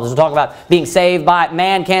of Psalms. We're talking about being saved by,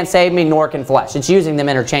 man can't save me, nor can flesh. It's using them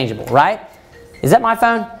interchangeable, right? Is that my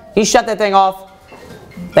phone? Can you shut that thing off?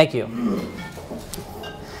 Thank you.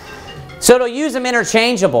 So it'll use them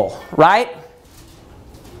interchangeable, right?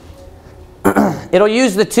 It'll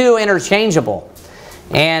use the two interchangeable.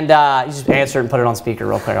 And you just answer and put it on speaker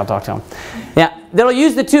real quick. I'll talk to him. Yeah, they'll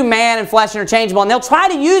use the two man and flesh interchangeable. And they'll try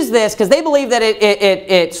to use this because they believe that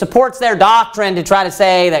it supports their doctrine to try to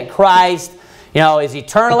say that Christ, is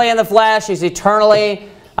eternally in the flesh. He's eternally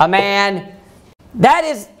a man. That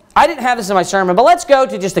is, I didn't have this in my sermon, but let's go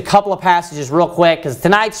to just a couple of passages real quick because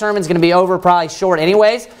tonight's sermon is going to be over probably short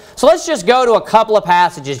anyways. So let's just go to a couple of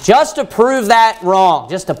passages just to prove that wrong,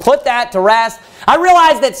 just to put that to rest. I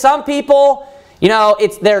realize that some people, You know,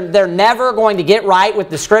 they're never going to get right with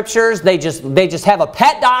the Scriptures. They just have a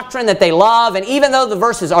pet doctrine that they love, and even though the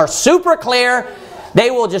verses are super clear, they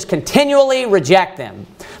will just continually reject them.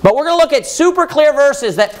 But we're going to look at super clear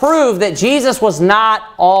verses that prove that Jesus was not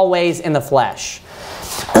always in the flesh.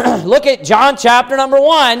 Look at John chapter number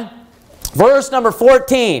 1, verse number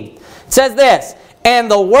 14. It says this, "And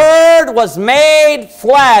the Word was made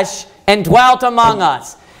flesh and dwelt among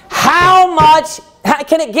us."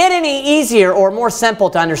 Can it get any easier or more simple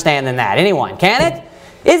to understand than that? Anyone? Can it?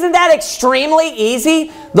 Isn't that extremely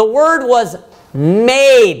easy? The Word was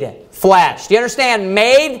made flesh. Do you understand?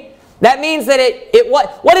 Made? That means that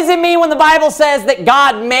what does it mean when the Bible says that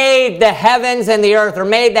God made the heavens and the earth, or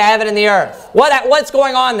made the heaven and the earth? What's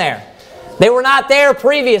going on there? They were not there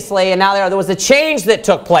previously, and now they are. There was a change that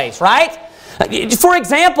took place, right? For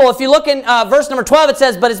example, if you look in verse number 12, it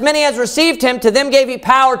says, "But as many as received Him, to them gave He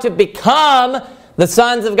power to become the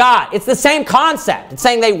sons of God." It's the same concept. It's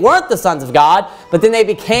saying they weren't the sons of God, but then they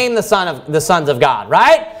became the sons of God,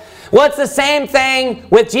 right? Well, it's the same thing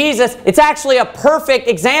with Jesus. It's actually a perfect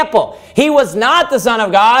example. He was not the Son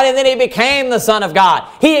of God, and then He became the Son of God.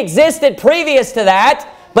 He existed previous to that,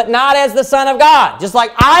 but not as the Son of God. Just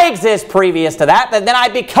like I exist previous to that, but then I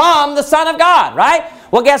become the Son of God, right?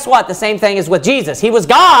 Well, guess what? The same thing is with Jesus. He was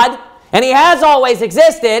God, and He has always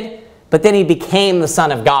existed, but then He became the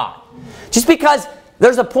Son of God. Just because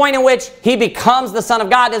there's a point in which He becomes the Son of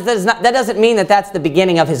God, that doesn't mean that that's the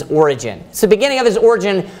beginning of His origin. It's the beginning of His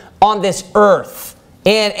origin on this earth,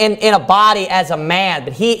 in a body as a man.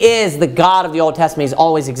 But He is the God of the Old Testament. He's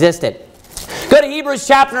always existed. Go to Hebrews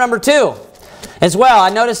chapter number 2 as well. I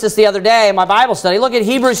noticed this the other day in my Bible study. Look at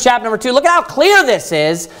Hebrews chapter number 2. Look at how clear this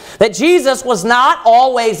is, that Jesus was not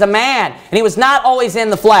always a man, and He was not always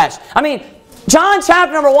in the flesh. I mean, John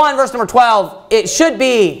chapter number 1, verse number 12, it should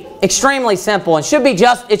be extremely simple. It should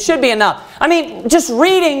be enough. I mean, just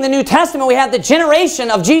reading the New Testament, we have the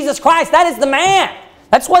generation of Jesus Christ. That is the man.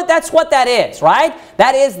 That's what that is, right?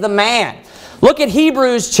 That is the man. Look at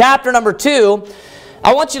Hebrews chapter number 2.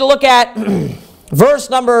 I want you to look at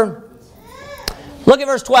Look at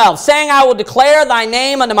verse 12. "Saying, I will declare thy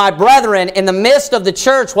name unto my brethren. In the midst of the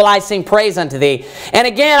church will I sing praise unto thee. And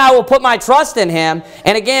again I will put my trust in Him.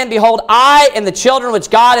 And again, behold, I and the children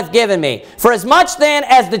which God hath given me. For as much then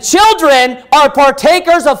as the children are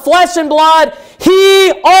partakers of flesh and blood,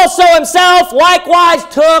 He also Himself likewise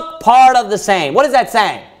took part of the same." What is that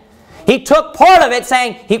saying? He took part of it,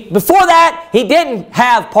 saying, before that, He didn't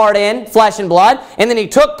have part in flesh and blood. And then He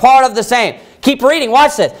took part of the same. Keep reading.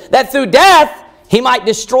 Watch this. "That through death He might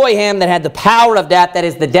destroy him that had the power of death, that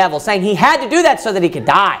is the devil." Saying He had to do that so that He could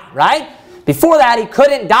die, right? Before that, He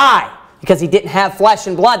couldn't die because He didn't have flesh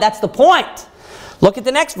and blood. That's the point. Look at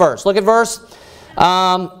the next verse. Look at verse,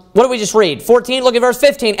 what did we just read? 14, look at verse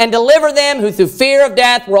 15. "And deliver them who through fear of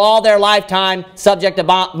death were all their lifetime subject to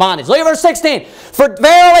bondage." Look at verse 16. "For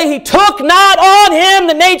verily He took not on Him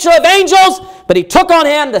the nature of angels, but He took on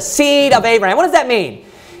Him the seed of Abraham." What does that mean?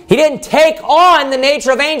 He didn't take on the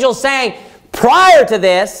nature of angels, saying, prior to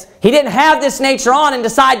this, He didn't have this nature on and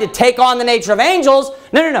decide to take on the nature of angels.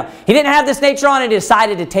 No. He didn't have this nature on and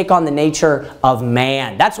decided to take on the nature of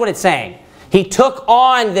man. That's what it's saying. He took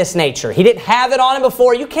on this nature. He didn't have it on Him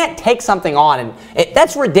before. You can't take something on, and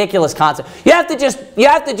that's a ridiculous concept. You have to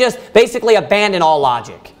just basically abandon all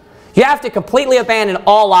logic. You have to completely abandon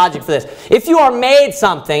all logic for this. If you are made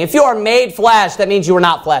something, if you are made flesh, that means you were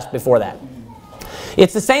not flesh before that.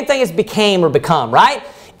 It's the same thing as became or become, right?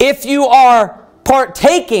 If you are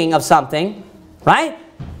partaking of something, right?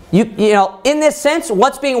 You know, in this sense,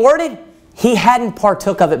 what's being worded? He hadn't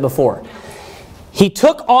partook of it before. He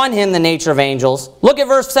took on Him the nature of angels. Look at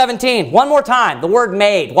verse 17. One more time. The word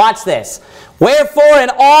made. Watch this. "Wherefore in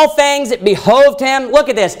all things it behoved Him," look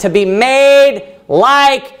at this, "to be made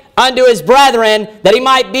like unto His brethren, that He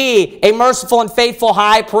might be a merciful and faithful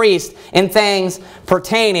high priest in things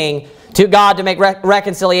pertaining to God, to make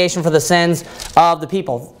reconciliation for the sins of the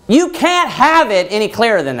people." You can't have it any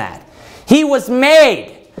clearer than that. He was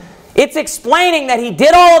made. It's explaining that He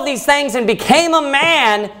did all of these things and became a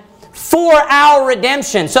man for our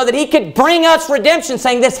redemption, so that He could bring us redemption,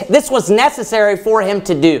 saying this was necessary for Him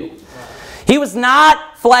to do. He was not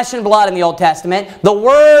flesh and blood in the Old Testament. The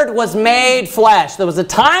Word was made flesh. There was a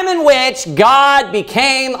time in which God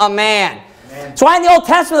became a man. That's why in the Old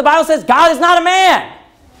Testament the Bible says God is not a man,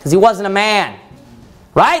 because He wasn't a man.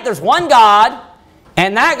 Right? There's one God,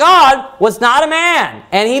 and that God was not a man,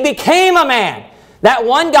 and He became a man. That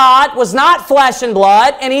one God was not flesh and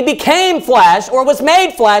blood, and He became flesh, or was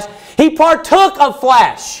made flesh. He partook of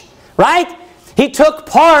flesh, right? He took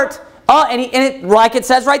part like it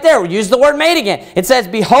says right there, we use the word made again. It says,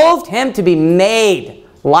 behoved him to be made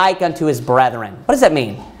like unto his brethren. What does that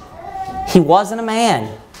mean? He wasn't a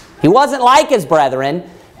man. He wasn't like his brethren,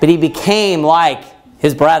 but he became like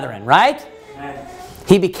his brethren, right?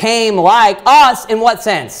 He became like us in what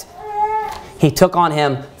sense? He took on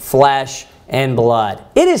him flesh and blood.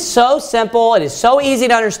 It is so simple. It is so easy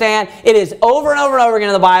to understand. It is over and over and over again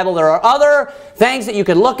in the Bible. There are other things that you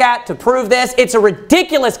could look at to prove this. It's a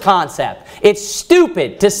ridiculous concept. It's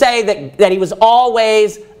stupid to say that he was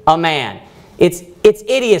always a man. It's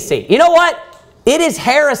idiocy. You know what? It is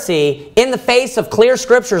heresy in the face of clear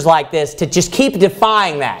scriptures like this to just keep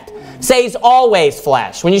defying that. Say he's always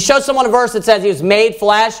flesh. When you show someone a verse that says he was made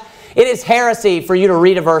flesh, it is heresy for you to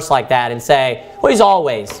read a verse like that and say, well, he's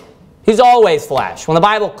always flesh. When the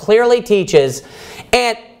Bible clearly teaches,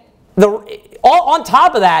 and on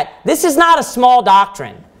top of that, this is not a small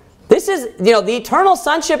doctrine. This is, the eternal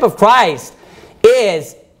sonship of Christ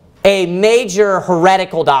is a major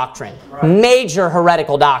heretical doctrine. Right. Major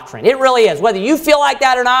heretical doctrine. It really is. Whether you feel like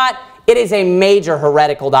that or not, it is a major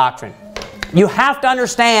heretical doctrine. You have to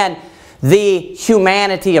understand the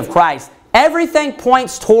humanity of Christ. Everything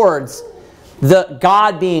points towards the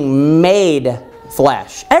God being made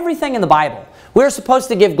flesh. Everything in the Bible. We're supposed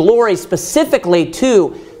to give glory specifically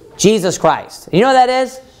to Jesus Christ. You know what that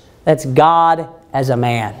is? That's God as a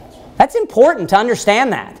man. That's important to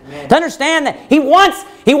understand that. Amen. To understand that He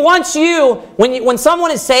wants you, when someone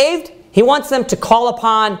is saved, He wants them to call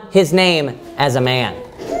upon His name as a man.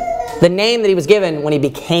 The name that He was given when He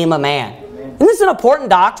became a man. Amen. And this is an important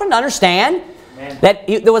doctrine to understand. Amen. That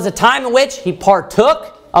there was a time in which He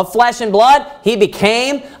partook of flesh and blood. He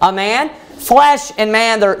became a man. Flesh and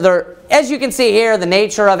man, they're as you can see here, the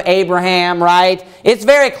nature of Abraham, right? It's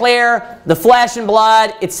very clear. The flesh and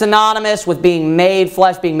blood, it's synonymous with being made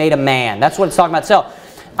flesh, being made a man. That's what it's talking about. So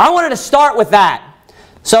I wanted to start with that.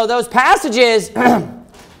 So those passages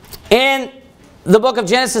in the book of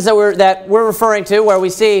Genesis that we're referring to, where we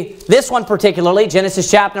see this one particularly,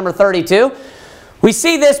 Genesis chapter number 32, we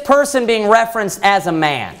see this person being referenced as a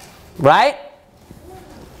man, right?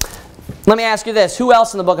 Let me ask you this. Who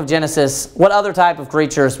else in the book of Genesis, what other type of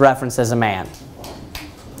creature is referenced as a man?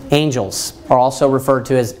 Angels are also referred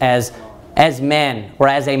to as men or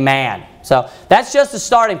as a man. So that's just a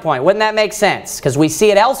starting point. Wouldn't that make sense? Because we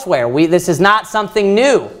see it elsewhere. This is not something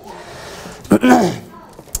new.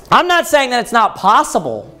 I'm not saying that it's not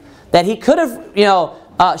possible that he could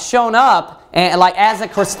have shown up and like as a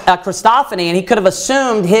Christophany, and he could have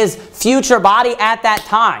assumed his future body at that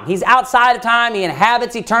time. He's outside of time. He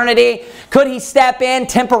inhabits eternity. Could he step in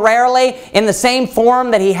temporarily in the same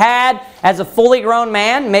form that he had as a fully grown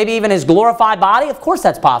man, maybe even his glorified body? Of course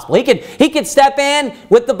that's possible. He could step in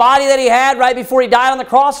with the body that he had right before he died on the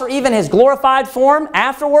cross, or even his glorified form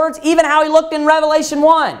afterwards, even how he looked in Revelation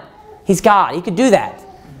 1. He's God. He could do that.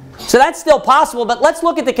 So that's still possible, but let's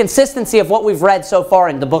look at the consistency of what we've read so far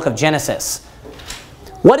in the book of Genesis.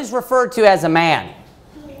 What is referred to as a man?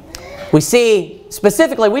 We see,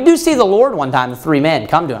 specifically, we do see the Lord one time, the three men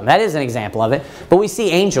come to Him. That is an example of it. But we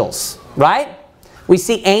see angels, right? We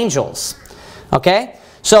see angels. Okay?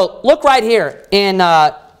 So look right here in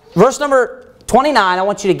verse number 29. I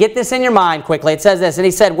want you to get this in your mind quickly. It says this, and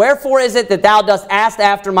He said, "Wherefore is it that thou dost ask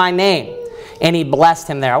after my name?" And He blessed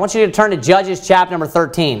him there. I want you to turn to Judges chapter number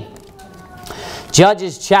 13.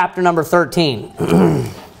 Judges chapter number 13.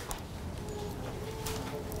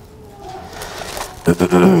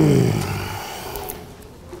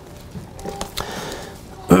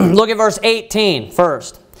 Look at verse 18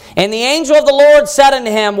 first. "And the angel of the Lord said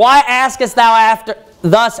unto him, Why askest thou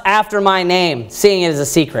thus after my name, seeing it is a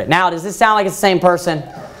secret?" Now, does this sound like it's the same person?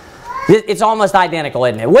 It's almost identical,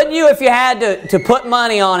 isn't it? Wouldn't you, if you had to put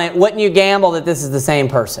money on it, wouldn't you gamble that this is the same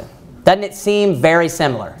person? Doesn't it seem very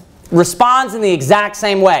similar? Responds in the exact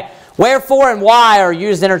same way. Wherefore and why are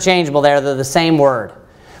used interchangeable there. They're the same word.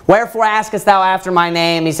 "Wherefore askest thou after my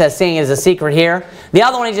name?" He says, seeing it is a secret here. The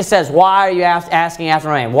other one he just says, "Why are you asking after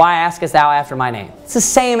my name? Why askest thou after my name?" It's the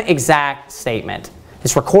same exact statement.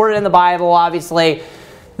 It's recorded in the Bible, obviously.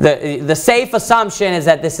 The safe assumption is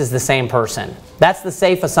that this is the same person. That's the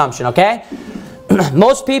safe assumption, okay?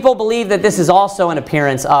 Most people believe that this is also an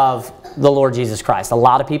appearance of the Lord Jesus Christ. A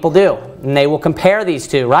lot of people do. And they will compare these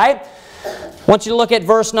two, right? I want you to look at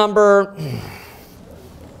verse number...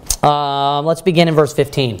 let's begin in verse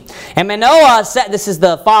 15. "And Manoah said," this is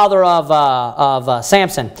the father of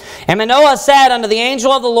Samson. "And Manoah said unto the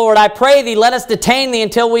angel of the Lord, I pray thee, let us detain thee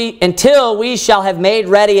until we shall have made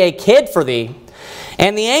ready a kid for thee.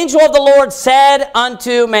 And the angel of the Lord said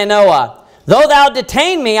unto Manoah, Though thou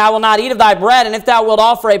detain me, I will not eat of thy bread, and if thou wilt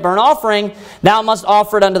offer a burnt offering, thou must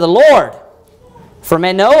offer it unto the Lord. For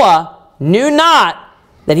Manoah knew not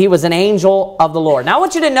that he was an angel of the Lord. Now I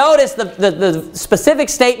want you to notice the specific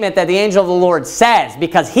statement that the angel of the Lord says,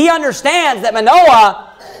 because he understands that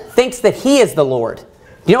Manoah thinks that he is the Lord. Do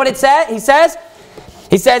you know what it says?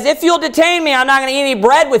 He says, if you'll detain me, I'm not going to eat any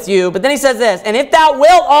bread with you. But then he says this, and if thou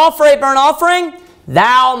wilt offer a burnt offering,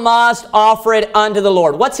 thou must offer it unto the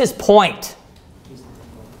Lord. What's his point?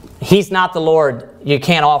 He's not the Lord. You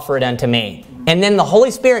can't offer it unto me. And then the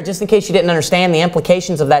Holy Spirit, just in case you didn't understand the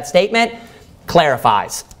implications of that statement,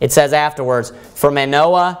 clarifies. It says afterwards, for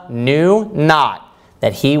Manoah knew not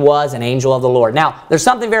that he was an angel of the Lord. Now, there's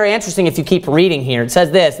something very interesting if you keep reading here. It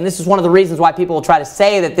says this, and this is one of the reasons why people will try to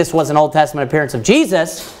say that this was an Old Testament appearance of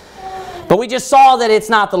Jesus, but we just saw that it's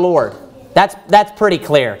not the Lord. That's pretty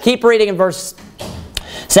clear. Keep reading in verse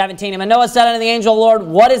 17. And Manoah said unto the angel of the Lord,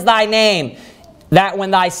 what is thy name? That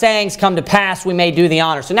when thy sayings come to pass, we may do thee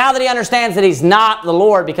honor. So now that he understands that he's not the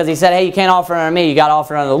Lord, because he said, hey, you can't offer it unto me, you got to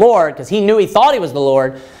offer it unto the Lord, because he knew he thought he was the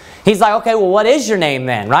Lord, he's like, okay, well, what is your name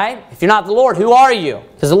then, right? If you're not the Lord, who are you?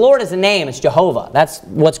 Because the Lord is a name, it's Jehovah. That's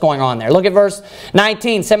what's going on there. Look at verse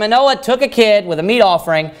 19. So Manoah took a kid with a meat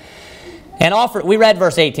offering, and offered, we read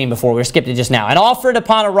verse 18 before, we skipped it just now, and offered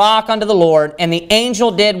upon a rock unto the Lord, and the angel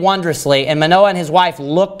did wondrously, and Manoah and his wife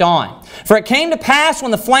looked on. For it came to pass when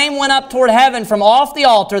the flame went up toward heaven from off the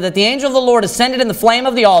altar, that the angel of the Lord ascended in the flame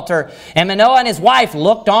of the altar, and Manoah and his wife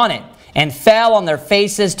looked on it, and fell on their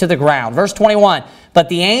faces to the ground. Verse 21, but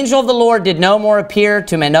the angel of the Lord did no more appear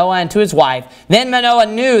to Manoah and to his wife. Then Manoah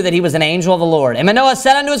knew that he was an angel of the Lord. And Manoah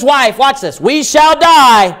said unto his wife, watch this, we shall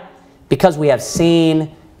die, because we have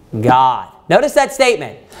seen God. Notice that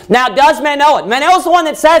statement. Now, does Manoah's the one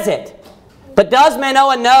that says it, but does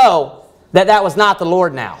Manoah know that that was not the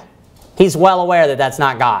Lord now? He's well aware that that's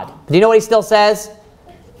not God. But do you know what he still says?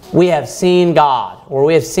 We have seen God, or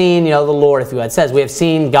we have seen, the Lord, if you would. It says we have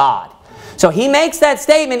seen God. So he makes that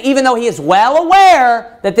statement even though he is well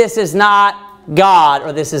aware that this is not God,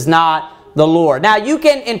 or this is not the Lord. Now, you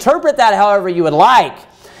can interpret that however you would like.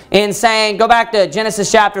 In saying, go back to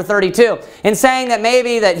Genesis chapter 32, in saying that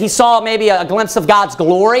maybe that he saw maybe a glimpse of God's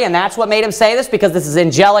glory, and that's what made him say this, because this is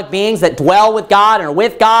angelic beings that dwell with God and are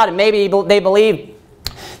with God, and maybe they believe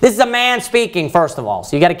this is a man speaking, first of all.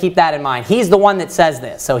 So you got to keep that in mind. He's the one that says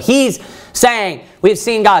this. So he's saying, we've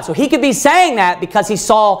seen God. So he could be saying that because he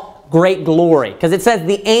saw great glory, because it says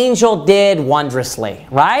the angel did wondrously,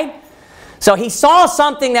 right? So he saw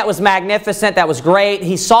something that was magnificent, that was great.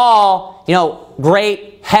 He saw, great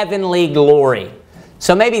heavenly glory.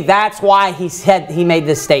 So maybe that's why he made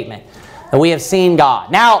this statement, that we have seen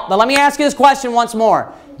God. Now, but let me ask you this question once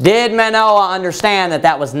more. Did Manoah understand that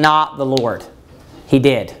that was not the Lord? He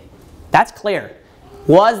did. That's clear.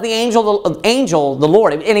 Was the angel the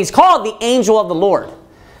Lord? And he's called the angel of the Lord.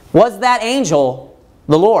 Was that angel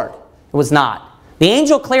the Lord? It was not. The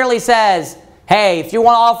angel clearly says, hey, if you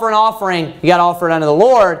want to offer an offering, you got to offer it unto the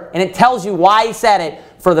Lord. And it tells you why he said it.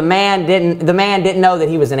 For the man didn't know that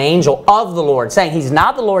he was an angel of the Lord, saying he's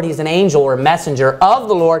not the Lord, he's an angel or a messenger of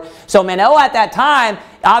the Lord. So Manoah at that time,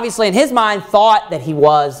 obviously in his mind, thought that he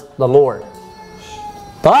was the Lord.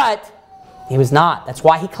 But he was not. That's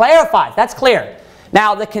why he clarified. That's clear.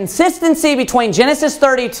 Now, the consistency between Genesis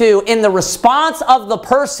 32 in the response of the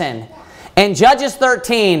person and Judges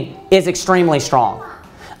 13 is extremely strong.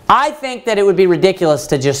 I think that it would be ridiculous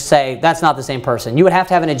to just say, that's not the same person. You would have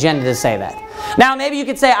to have an agenda to say that. Now, maybe you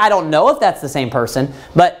could say, I don't know if that's the same person,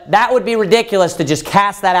 but that would be ridiculous to just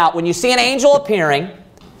cast that out. When you see an angel appearing,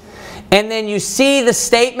 and then you see the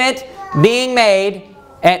statement being made,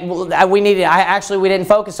 and we didn't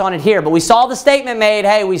focus on it here, but we saw the statement made,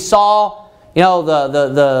 hey, we saw, how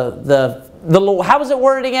was it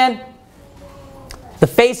worded again? The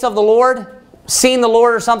face of the Lord? Seen the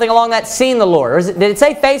Lord or something along that, seen the Lord. Or did it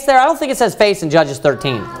say face there? I don't think it says face in Judges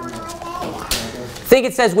 13. I think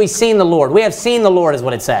it says we've seen the Lord. We have seen the Lord is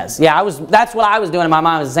what it says. Yeah, that's what I was doing in my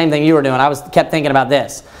mind. It was the same thing you were doing. I kept thinking about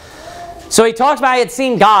this. So he talks about he had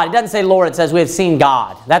seen God. It doesn't say Lord. It says we have seen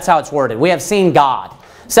God. That's how it's worded. We have seen God.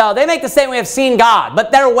 So they make the statement we have seen God.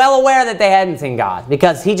 But they're well aware that they hadn't seen God,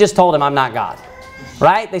 because he just told them I'm not God.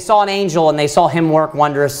 Right? They saw an angel and they saw him work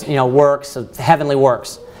wondrous works, heavenly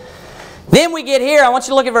works. Then we get here, I want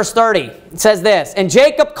you to look at verse 30. It says this, and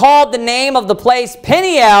Jacob called the name of the place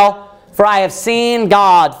Peniel, for I have seen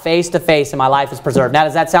God face to face, and my life is preserved. Now,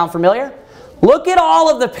 does that sound familiar? Look at all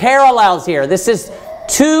of the parallels here. This is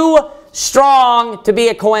too strong to be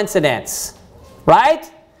a coincidence, right?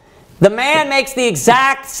 The man makes the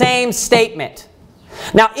exact same statement.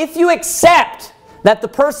 Now, if you accept that the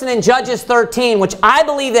person in Judges 13, which I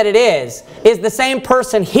believe that it is the same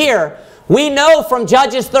person here, we know from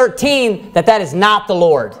Judges 13 that that is not the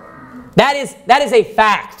Lord. That is a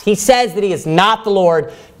fact. He says that he is not the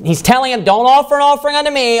Lord. He's telling him, don't offer an offering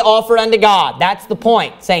unto me, offer it unto God. That's the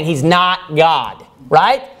point, saying he's not God,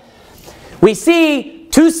 right? We see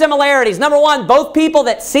two similarities. Number one, both people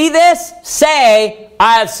that see this say,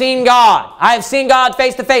 I have seen God. I have seen God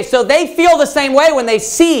face to face. So they feel the same way when they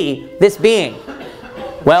see this being.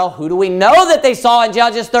 Well, who do we know that they saw in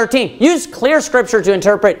Judges 13? Use clear Scripture to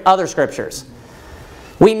interpret other Scriptures.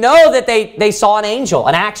 We know that they saw an angel,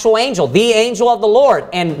 an actual angel, the angel of the Lord.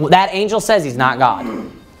 And that angel says he's not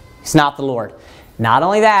God. He's not the Lord. Not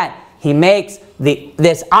only that, he makes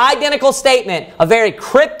this identical statement, a very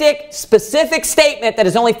cryptic, specific statement that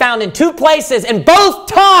is only found in two places, and both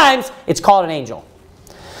times it's called an angel.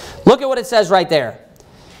 Look at what it says right there.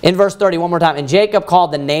 In verse 30, one more time. And Jacob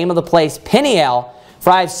called the name of the place Peniel,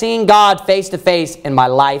 for I have seen God face to face, and my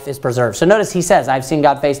life is preserved. So notice he says, I've seen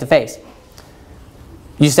God face to face.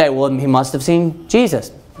 You say, well, he must have seen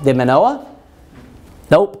Jesus. Did Manoah?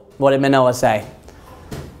 Nope. What did Manoah say?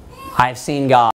 I have seen God.